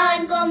परान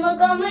कुम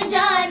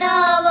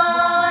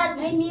जानावार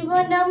नहीं वो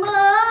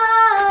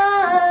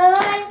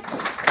नमाय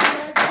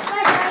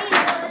पढ़ाई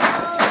लोलो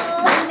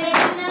दिल में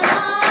न्यू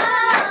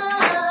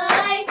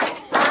नमाय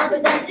अब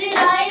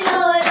ददराई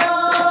लोलो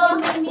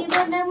नहीं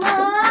वो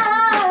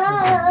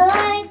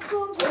नमाय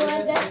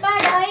वर्गस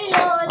पढ़ाई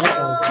लोलो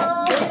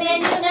दिल में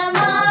न्यू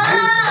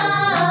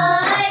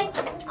नमाय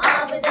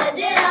अब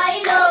ददराई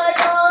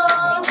लोलो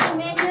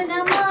में न्यू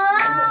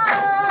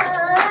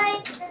नमाय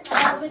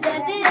अब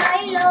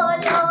ददराई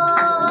लोलो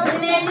दिल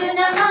में न्यू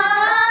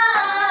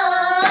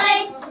नमाय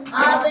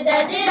अब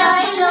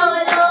ददराई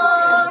लोलो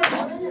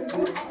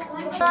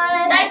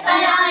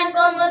परान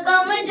कुम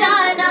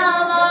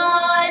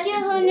जानावार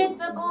क्यों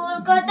स्कूल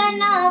को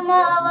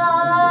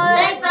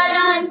तनामावार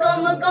परान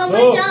कुम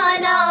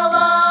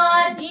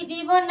जानावार दीदी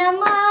वो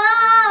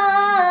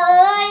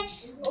नमाय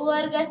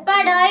वर्गस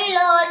पढ़ाई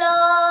लोलो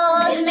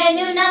दिल में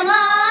न्यू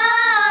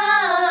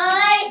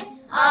नमाय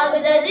अब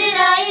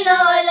ददराई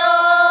लोलो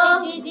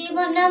दीदी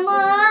वो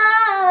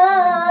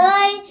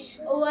नमाय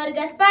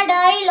वर्गस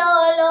पढ़ाई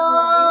लोलो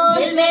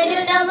दिल में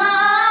न्यू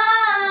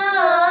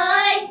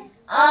नमाय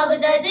अब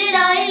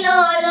ददराई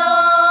लोलो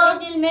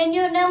दिल में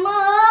न्यू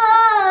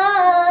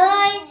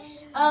नमाय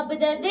अब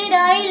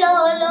ददराई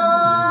लोलो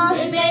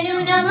दिल में न्यू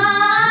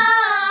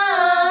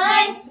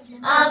नमाय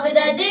अब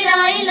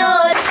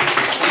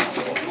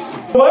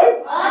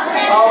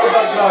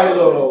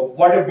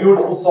What a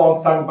beautiful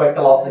song sung by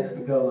class 6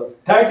 girls.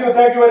 Thank you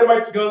very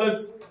much,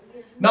 girls.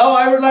 Now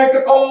I would like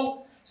to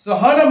call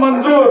Suhana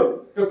Manzoor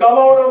to come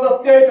out on the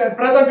stage and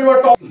present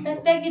your topic.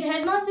 Respected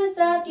headmasters,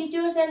 sir,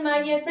 teachers, and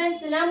my dear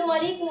friends, Assalamu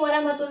alaikum wa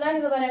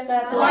rahmatullahi wa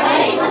barakatuh.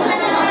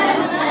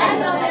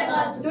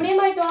 Today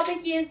my topic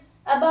is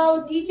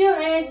about teacher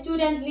and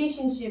student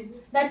relationship.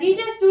 The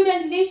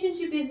teacher-student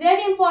relationship is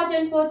very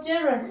important for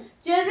children.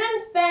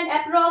 Children spend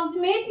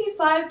approximately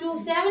 5 to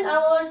 7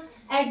 hours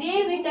a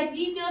day with the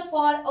teacher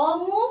for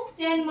almost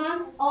 10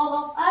 months. All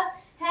of us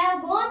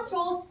have gone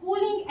through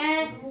schooling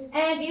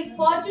and if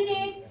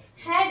fortunate,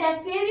 had a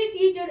favorite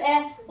teacher.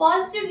 A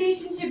positive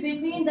relationship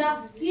between the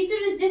teacher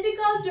is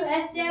difficult to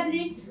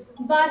establish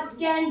but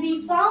can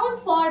be found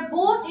for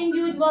both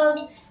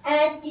individuals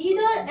at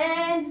either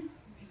end.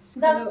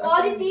 The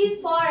qualities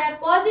for a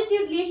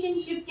positive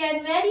relationship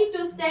can vary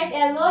to set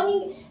a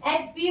learning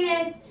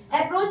experience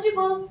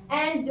approachable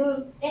and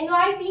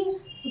inviting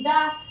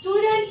the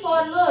student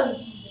for learn.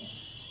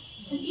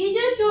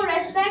 Teachers should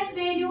respect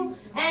value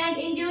and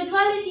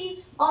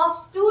individuality of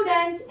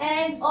students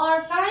and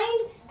are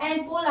kind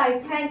and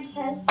polite. Thanks.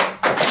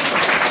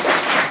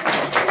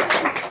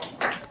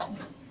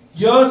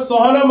 Yes,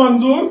 Sohana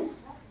Manzoor.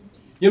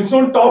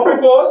 Yimson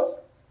topic was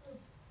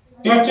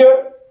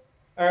teacher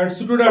and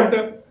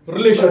student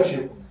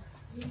relationship.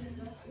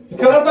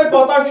 Itkana toy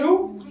pata chu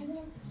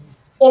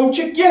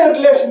omchi ke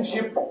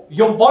relationship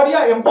yom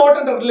variya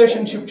important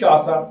relationship cha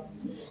asa.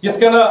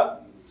 Itkana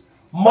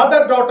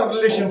mother daughter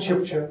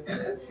relationship cha.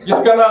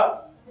 Itkana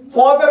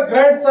father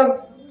grandson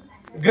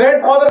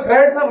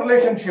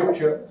relationship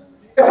cha.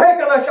 Ithai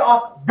kana cha a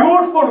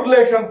beautiful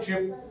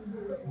relationship,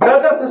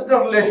 brother sister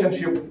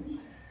relationship.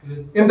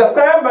 In the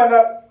same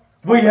manner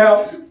we have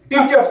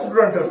teacher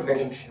student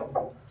relationship.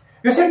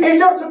 You see,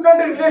 teacher-student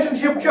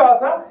relationship is a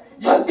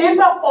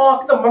pak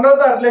the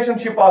manaza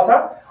relationship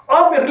asa.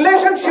 Am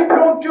relationship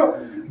chu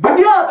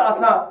bunyad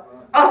asa.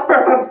 Ach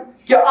pattern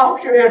ki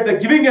ach at the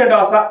giving end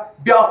asa,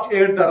 biach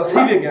at the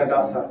receiving end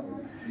asa.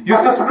 You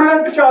see,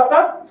 student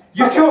asa.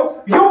 You chu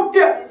yum ti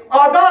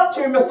adat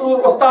che mes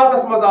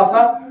ustadas maz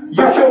asa.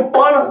 You chu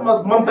panas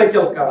maz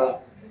mantakil kara.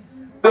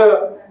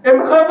 The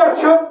imkhatar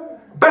chu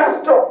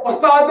best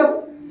ustadas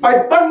by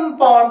pan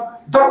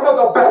darko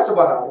the best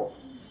banao.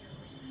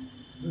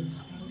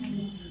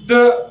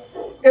 The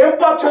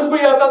impact chus bhi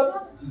adat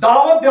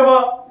davat deva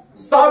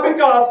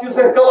sabikas yus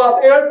class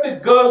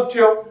 8th girl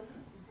chu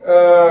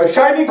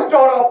shining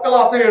star of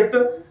class 8th.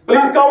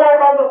 Please come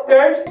out on the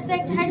stage.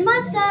 Respected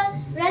headmaster,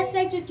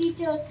 respected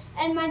teachers,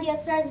 and my dear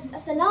friends,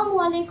 Assalamu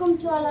alaikum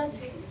to all of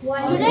you.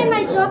 Today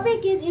my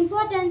topic is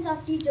importance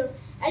of teacher.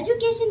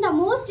 Education, the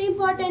most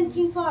important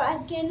thing for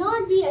us,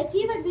 cannot be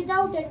achieved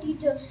without a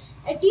teacher.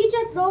 A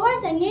teacher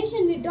provides a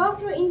nation with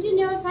doctor,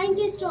 engineer,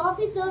 scientist,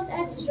 officers,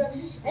 etc.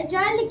 A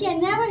child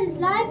can never his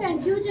life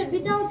and future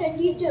without a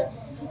teacher.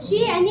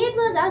 She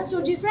enables us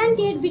to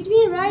differentiate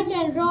between right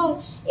and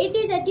wrong. It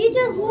is a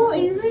teacher who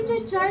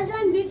enriches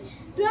children with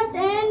truth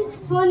and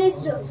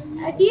honesty.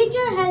 A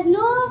teacher has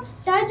no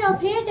touch of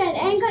hate and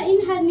anger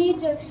in her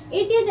nature.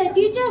 It is a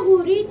teacher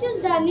who reaches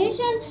the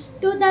nation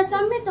to the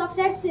summit of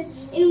success.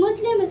 In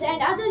Muslims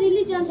and other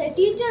religions, a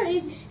teacher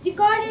is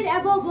recorded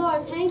above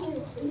God. Thank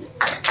you.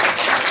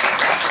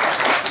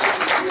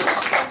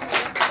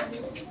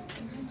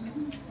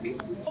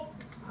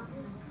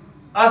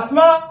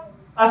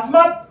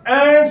 Asmat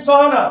and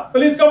Sohana,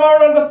 please come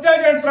out on the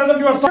stage and present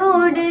your song.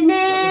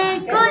 ढूंढने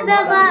को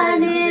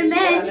ज़माने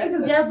में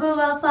जब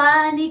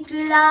वफा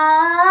निकला,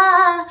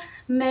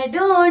 मैं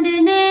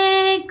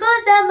ढूंढने को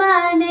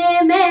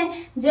ज़माने में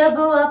जब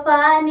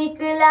वफा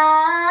निकला,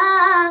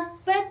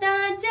 पता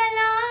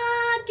चला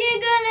कि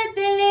गलत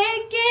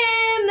लेके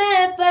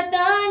मैं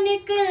पता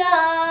निकला,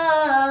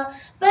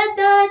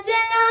 पता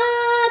चला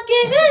कि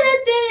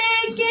गलत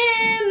लेके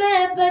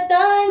मैं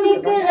पता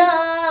निकला,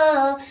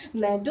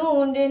 मैं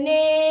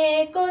ढूंढने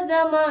को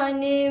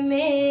ज़माने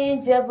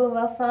में जब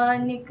वफा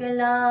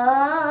निकला,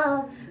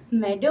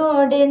 मैं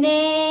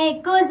ढूंढने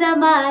को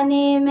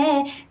ज़माने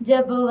में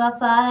जब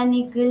वफा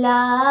निकला,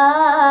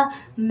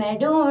 मैं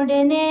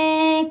ढूंढने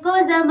को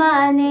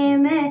ज़माने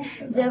में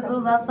जब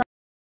वफा।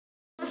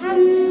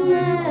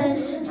 मोहम्मद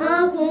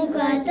आँखों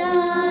का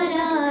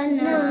तारा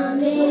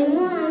नामे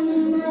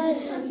मोहम्मद,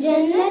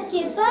 जन्नत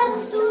के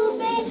पत्तों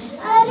पे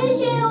अर्श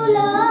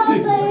उला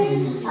पर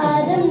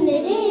आदम ने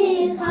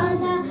देखा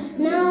था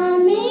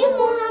नामे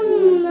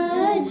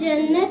मोहम्मद,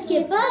 जन्नत के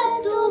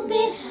पत्तों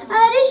पे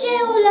अर्श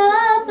उला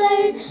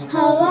पर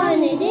हवा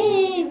ने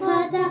देखा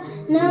था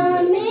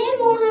नामे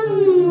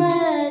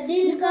मोहम्मद,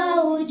 दिल का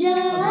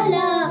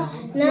उजाला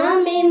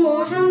नामे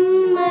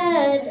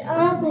मोहम्मद,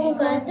 आँखों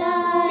का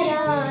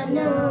तारा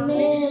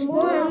नामे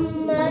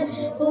मोहम्मद,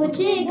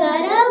 पूछेगा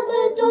रब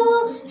तो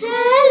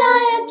है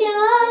लायक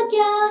क्या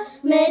क्या,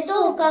 मैं तो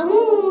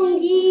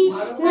कहूँगी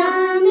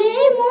नामे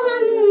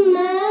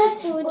मोहम्मद,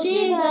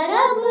 पूछेगा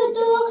रब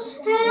तो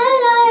है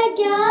लायक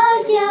क्या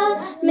क्या,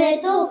 मैं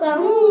तो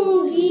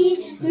कहूँगी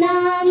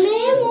नामे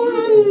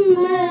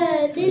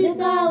मोहम्मद, दिल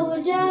का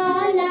उजाला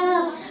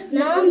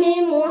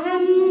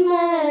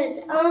मोहम्मद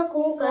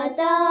आँखों का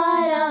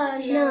तारा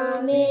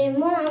नामे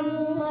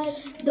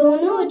मोहम्मद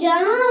दोनों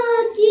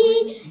जहां की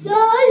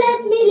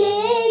दौलत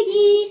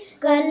मिलेगी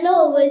कर लो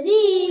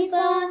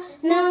वजीफा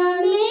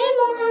नामे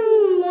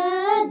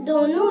मोहम्मद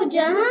दोनों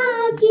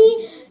जहां की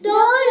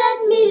दौलत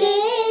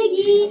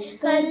मिलेगी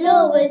कर लो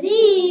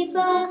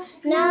वजीफा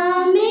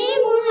नामे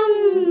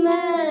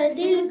मोहम्मद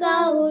दिल का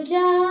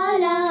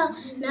उजाला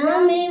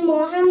नामे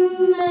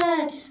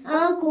मोहम्मद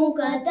आँखों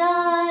का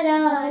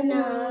तारा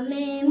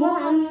नामे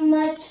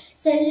मोहम्मद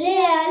सल्ले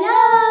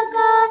अला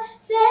का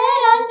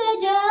सहरा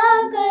सजा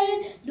कर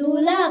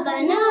दूल्हा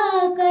बना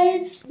कर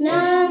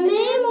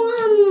नामे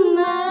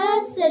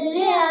मोहम्मद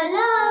सल्ले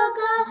अला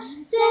का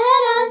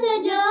सहरा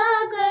सजा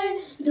कर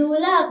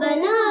दूल्हा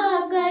बना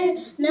कर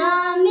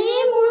नामे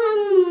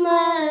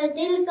मोहम्मद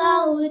दिल का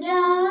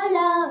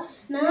उजाला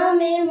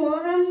नामे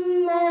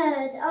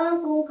मोहम्मद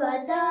आँखों का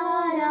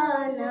तारा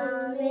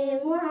नामे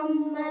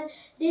मोहम्मद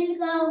दिल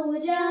का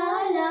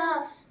उजाला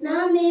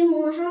नामे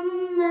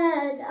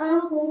मोहम्मद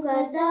आँखों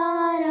का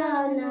तारा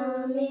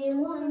नामे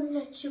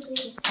मोहम्मद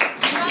शुक्रिया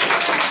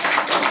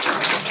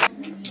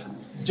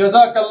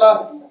जज़ाकल्लाह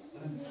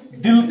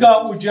दिल का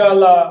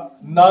उजाला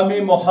नामे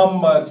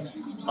मोहम्मद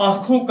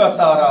आँखों का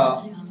तारा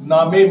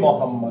नामे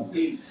मोहम्मद।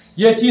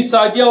 ये थी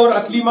सादिया और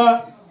अकलीमा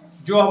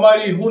जो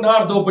हमारी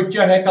होनहार दो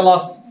बच्चा है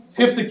क्लास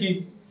 5th की।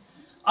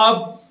 अब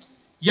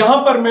यहाँ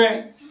पर मैं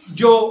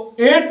जो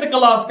 8th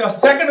क्लास का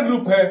सेकंड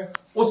ग्रुप है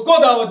उसको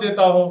दावत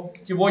देता हूँ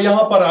कि वो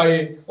यहाँ पर आए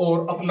और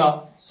अपना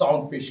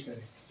साउंड पेश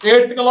करे।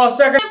 8th क्लास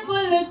सेकंड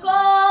फूल को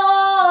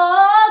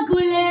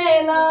गुले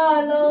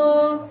लालो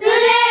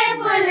सुले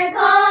फूल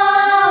को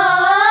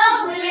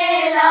गुले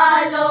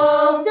लालो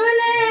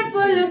सुले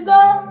फूल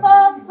को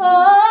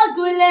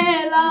गुले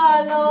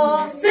लालो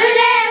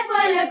सुले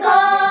फूल को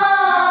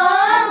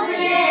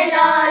गुले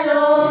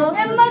लालो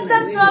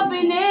मकसद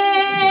सबने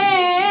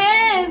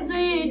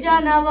जी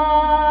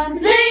जानवर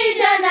जी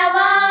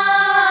जानवर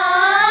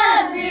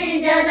जी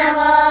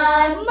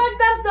जानवर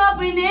मकसद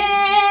सबने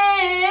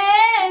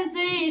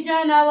जी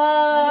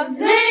जानवर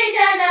जी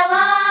जानवर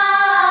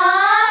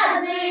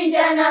जी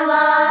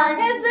जानवर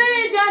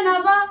जी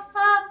जानवर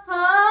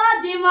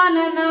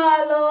दीवाना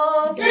नालो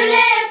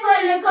सुले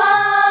फूल को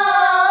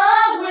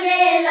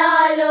गुले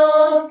लालो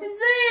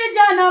जी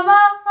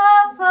जानवर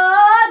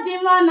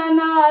दीवाना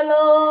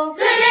नालो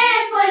सुले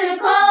फूल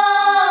को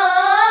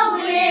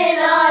गुले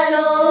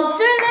लालो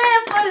सुले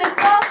फूल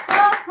को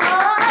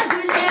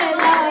गुले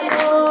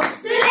लालो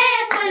सुले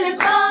फूल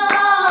को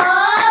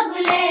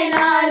गुले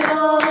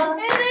लालो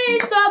रे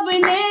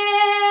सबने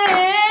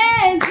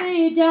जी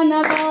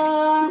जानवर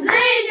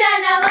जी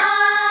जानवर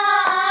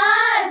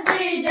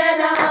जी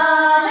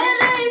जानवर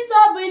रे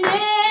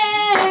सबने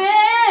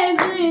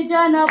जी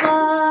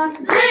जानवर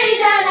जी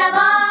जानवर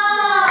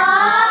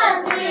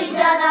जी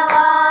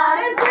जानवर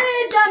जी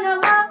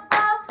जानवर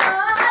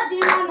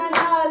दीवाना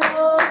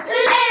नालो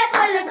सुले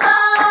फूल को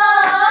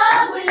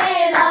गुले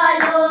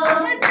लालो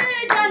जी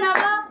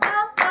जानवर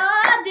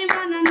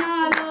दीवाना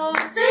नालो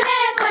सुले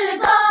फूल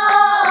को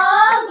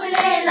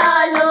गुले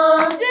लालो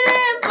सुले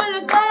फूल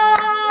को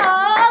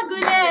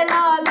गुले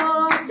लालो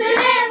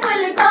सुले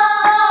फूल को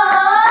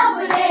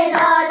गुले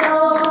लालो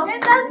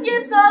तस्की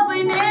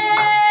सबने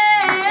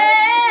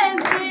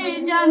जी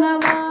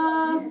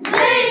जानवर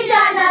जी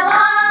जानवर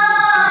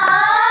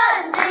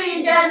जी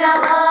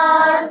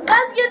जानवर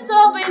तस्की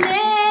सबने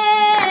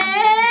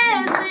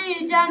जी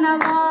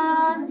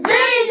जानवर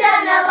जी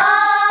जानवर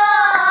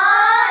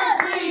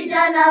जी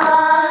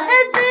जानवर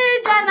जी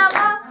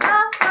जानवर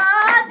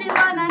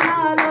दीवाना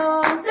नालो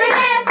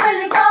सुले फूल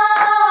को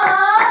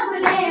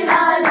गुले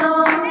लालो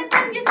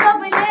तस्की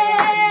सबने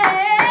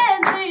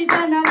जी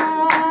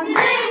जानवर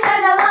जी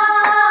जानवर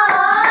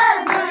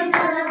जी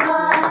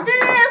जानवर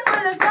सुले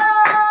फूल को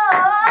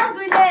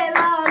गुले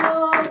लालो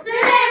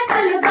सुले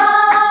फूल को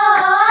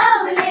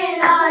गुले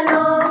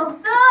लालो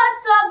साथ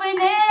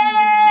सबने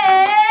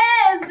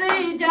जी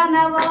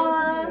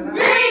जानवर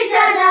जी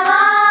जानवर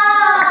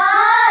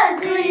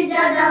जी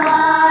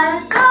जानवर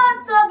साथ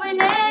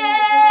सबने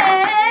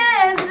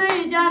जी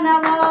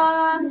जानवर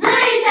जी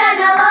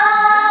जानवर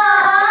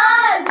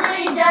जी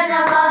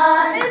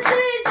जानवर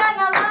जी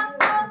जानवर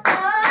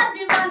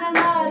दीवाना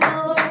नालो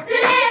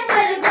सुले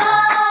फूल को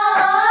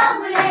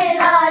गुले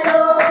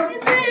लालो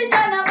जी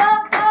जानवर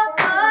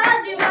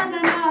दीवाना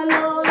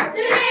नालो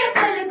सुले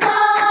फूल को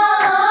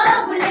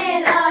गुले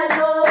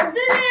लालो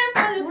सुले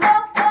फूल को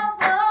गुले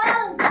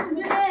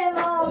लालो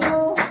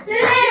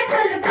सुले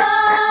फूल को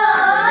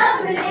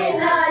गुले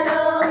लालो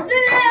सुले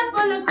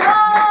फूल को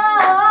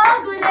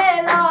गुले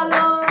लालो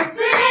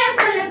सुले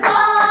फूल को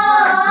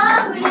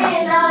गुले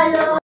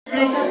लालो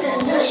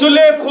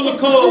सुले फुल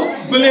को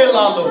गुले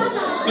लालो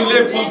सुले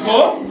फुल को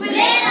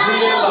गुले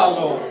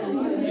लालो।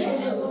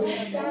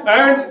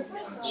 And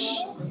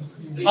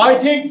I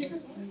think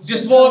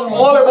this was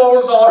all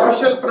about the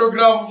official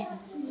program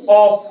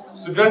of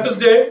Students'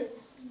 Day.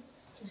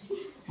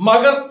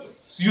 मगर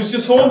युस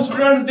सोन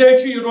Students' Day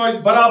छु यह रोज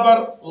बराबर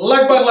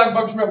लगभग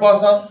लगभग मे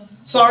बासान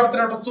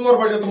 3:30 to 4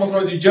 बजे तम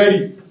रोज जारी।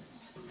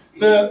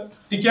 तो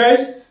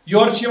तिकाज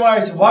योर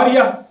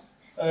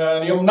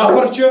यम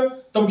नफर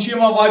तम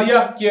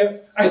कि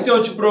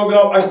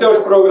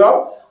प्रोग्राम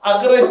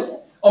अगर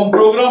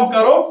प्रोग्राम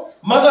करो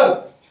मगर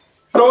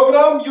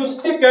प्रोग्राम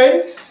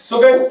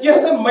सह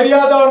गसन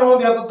मर्यादान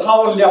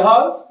थवन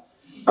लिहाज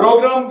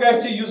प्रोग्राम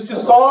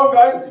सॉन्ग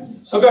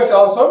सह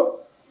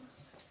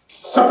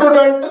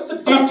स्टूडेंट तो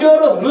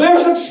टीचर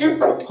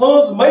रिलेशनशिप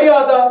हज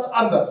मर्यादा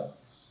अंदर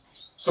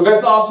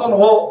सह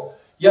हो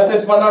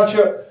वन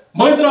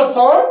मंजरा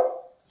सॉन्ग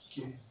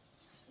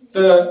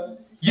तो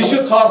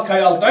यह खास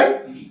ख्याल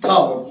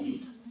थवन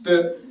तो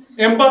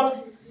अम पत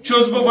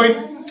बह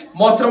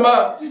मोहतरमा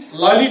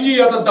लाली जी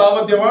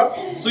दावत दिवान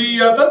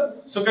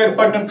सह कर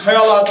पन्न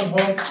ख्यालात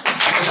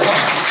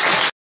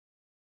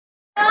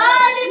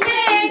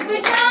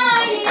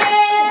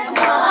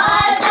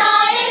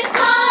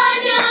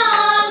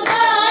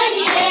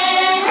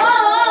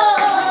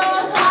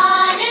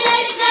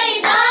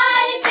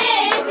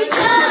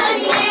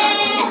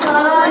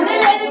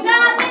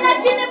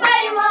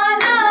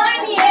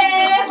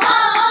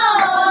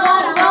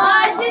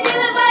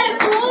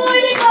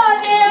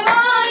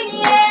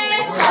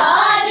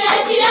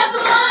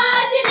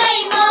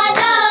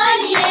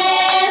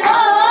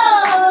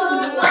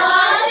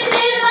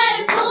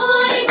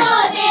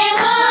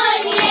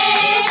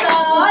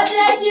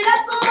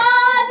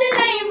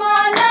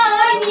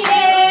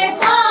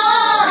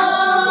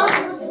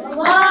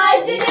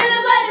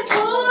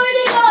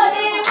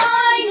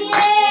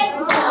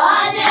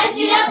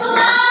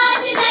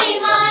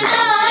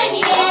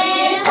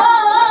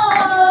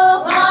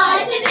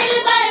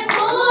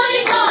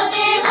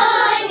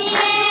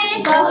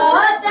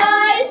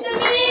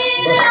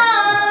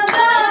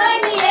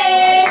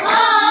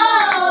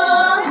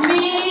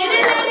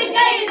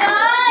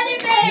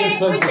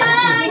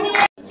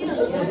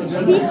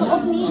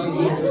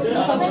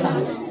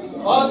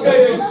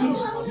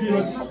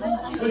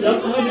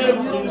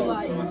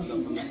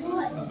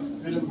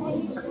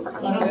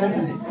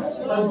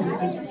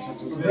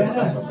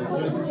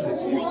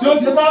सुन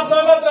हिसाब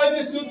साना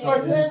त्राजे सुन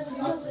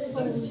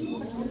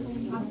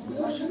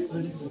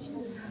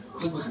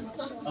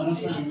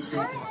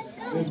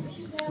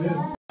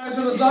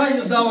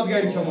दावत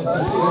गई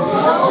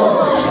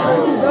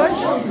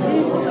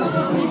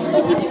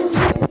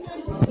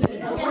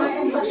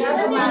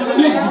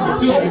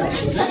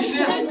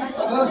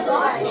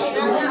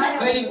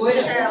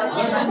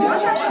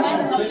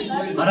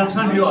आराम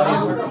से भी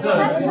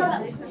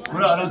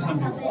पूरा आराम से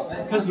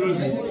क्या जरूरत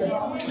है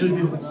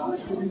जल्दी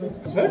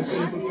सर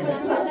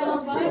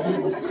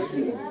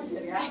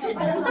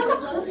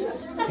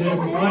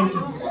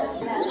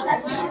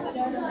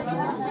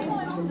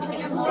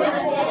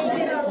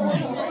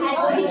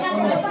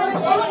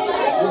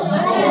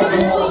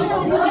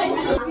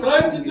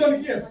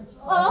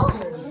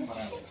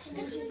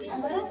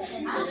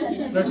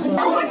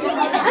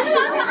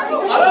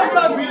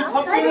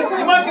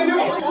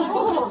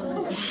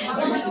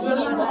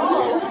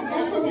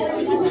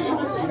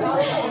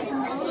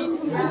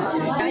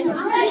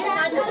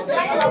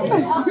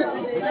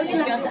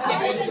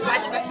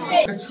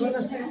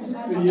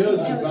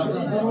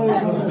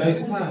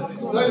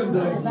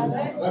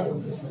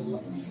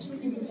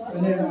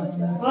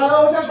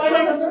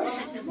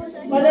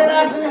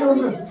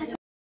Yes.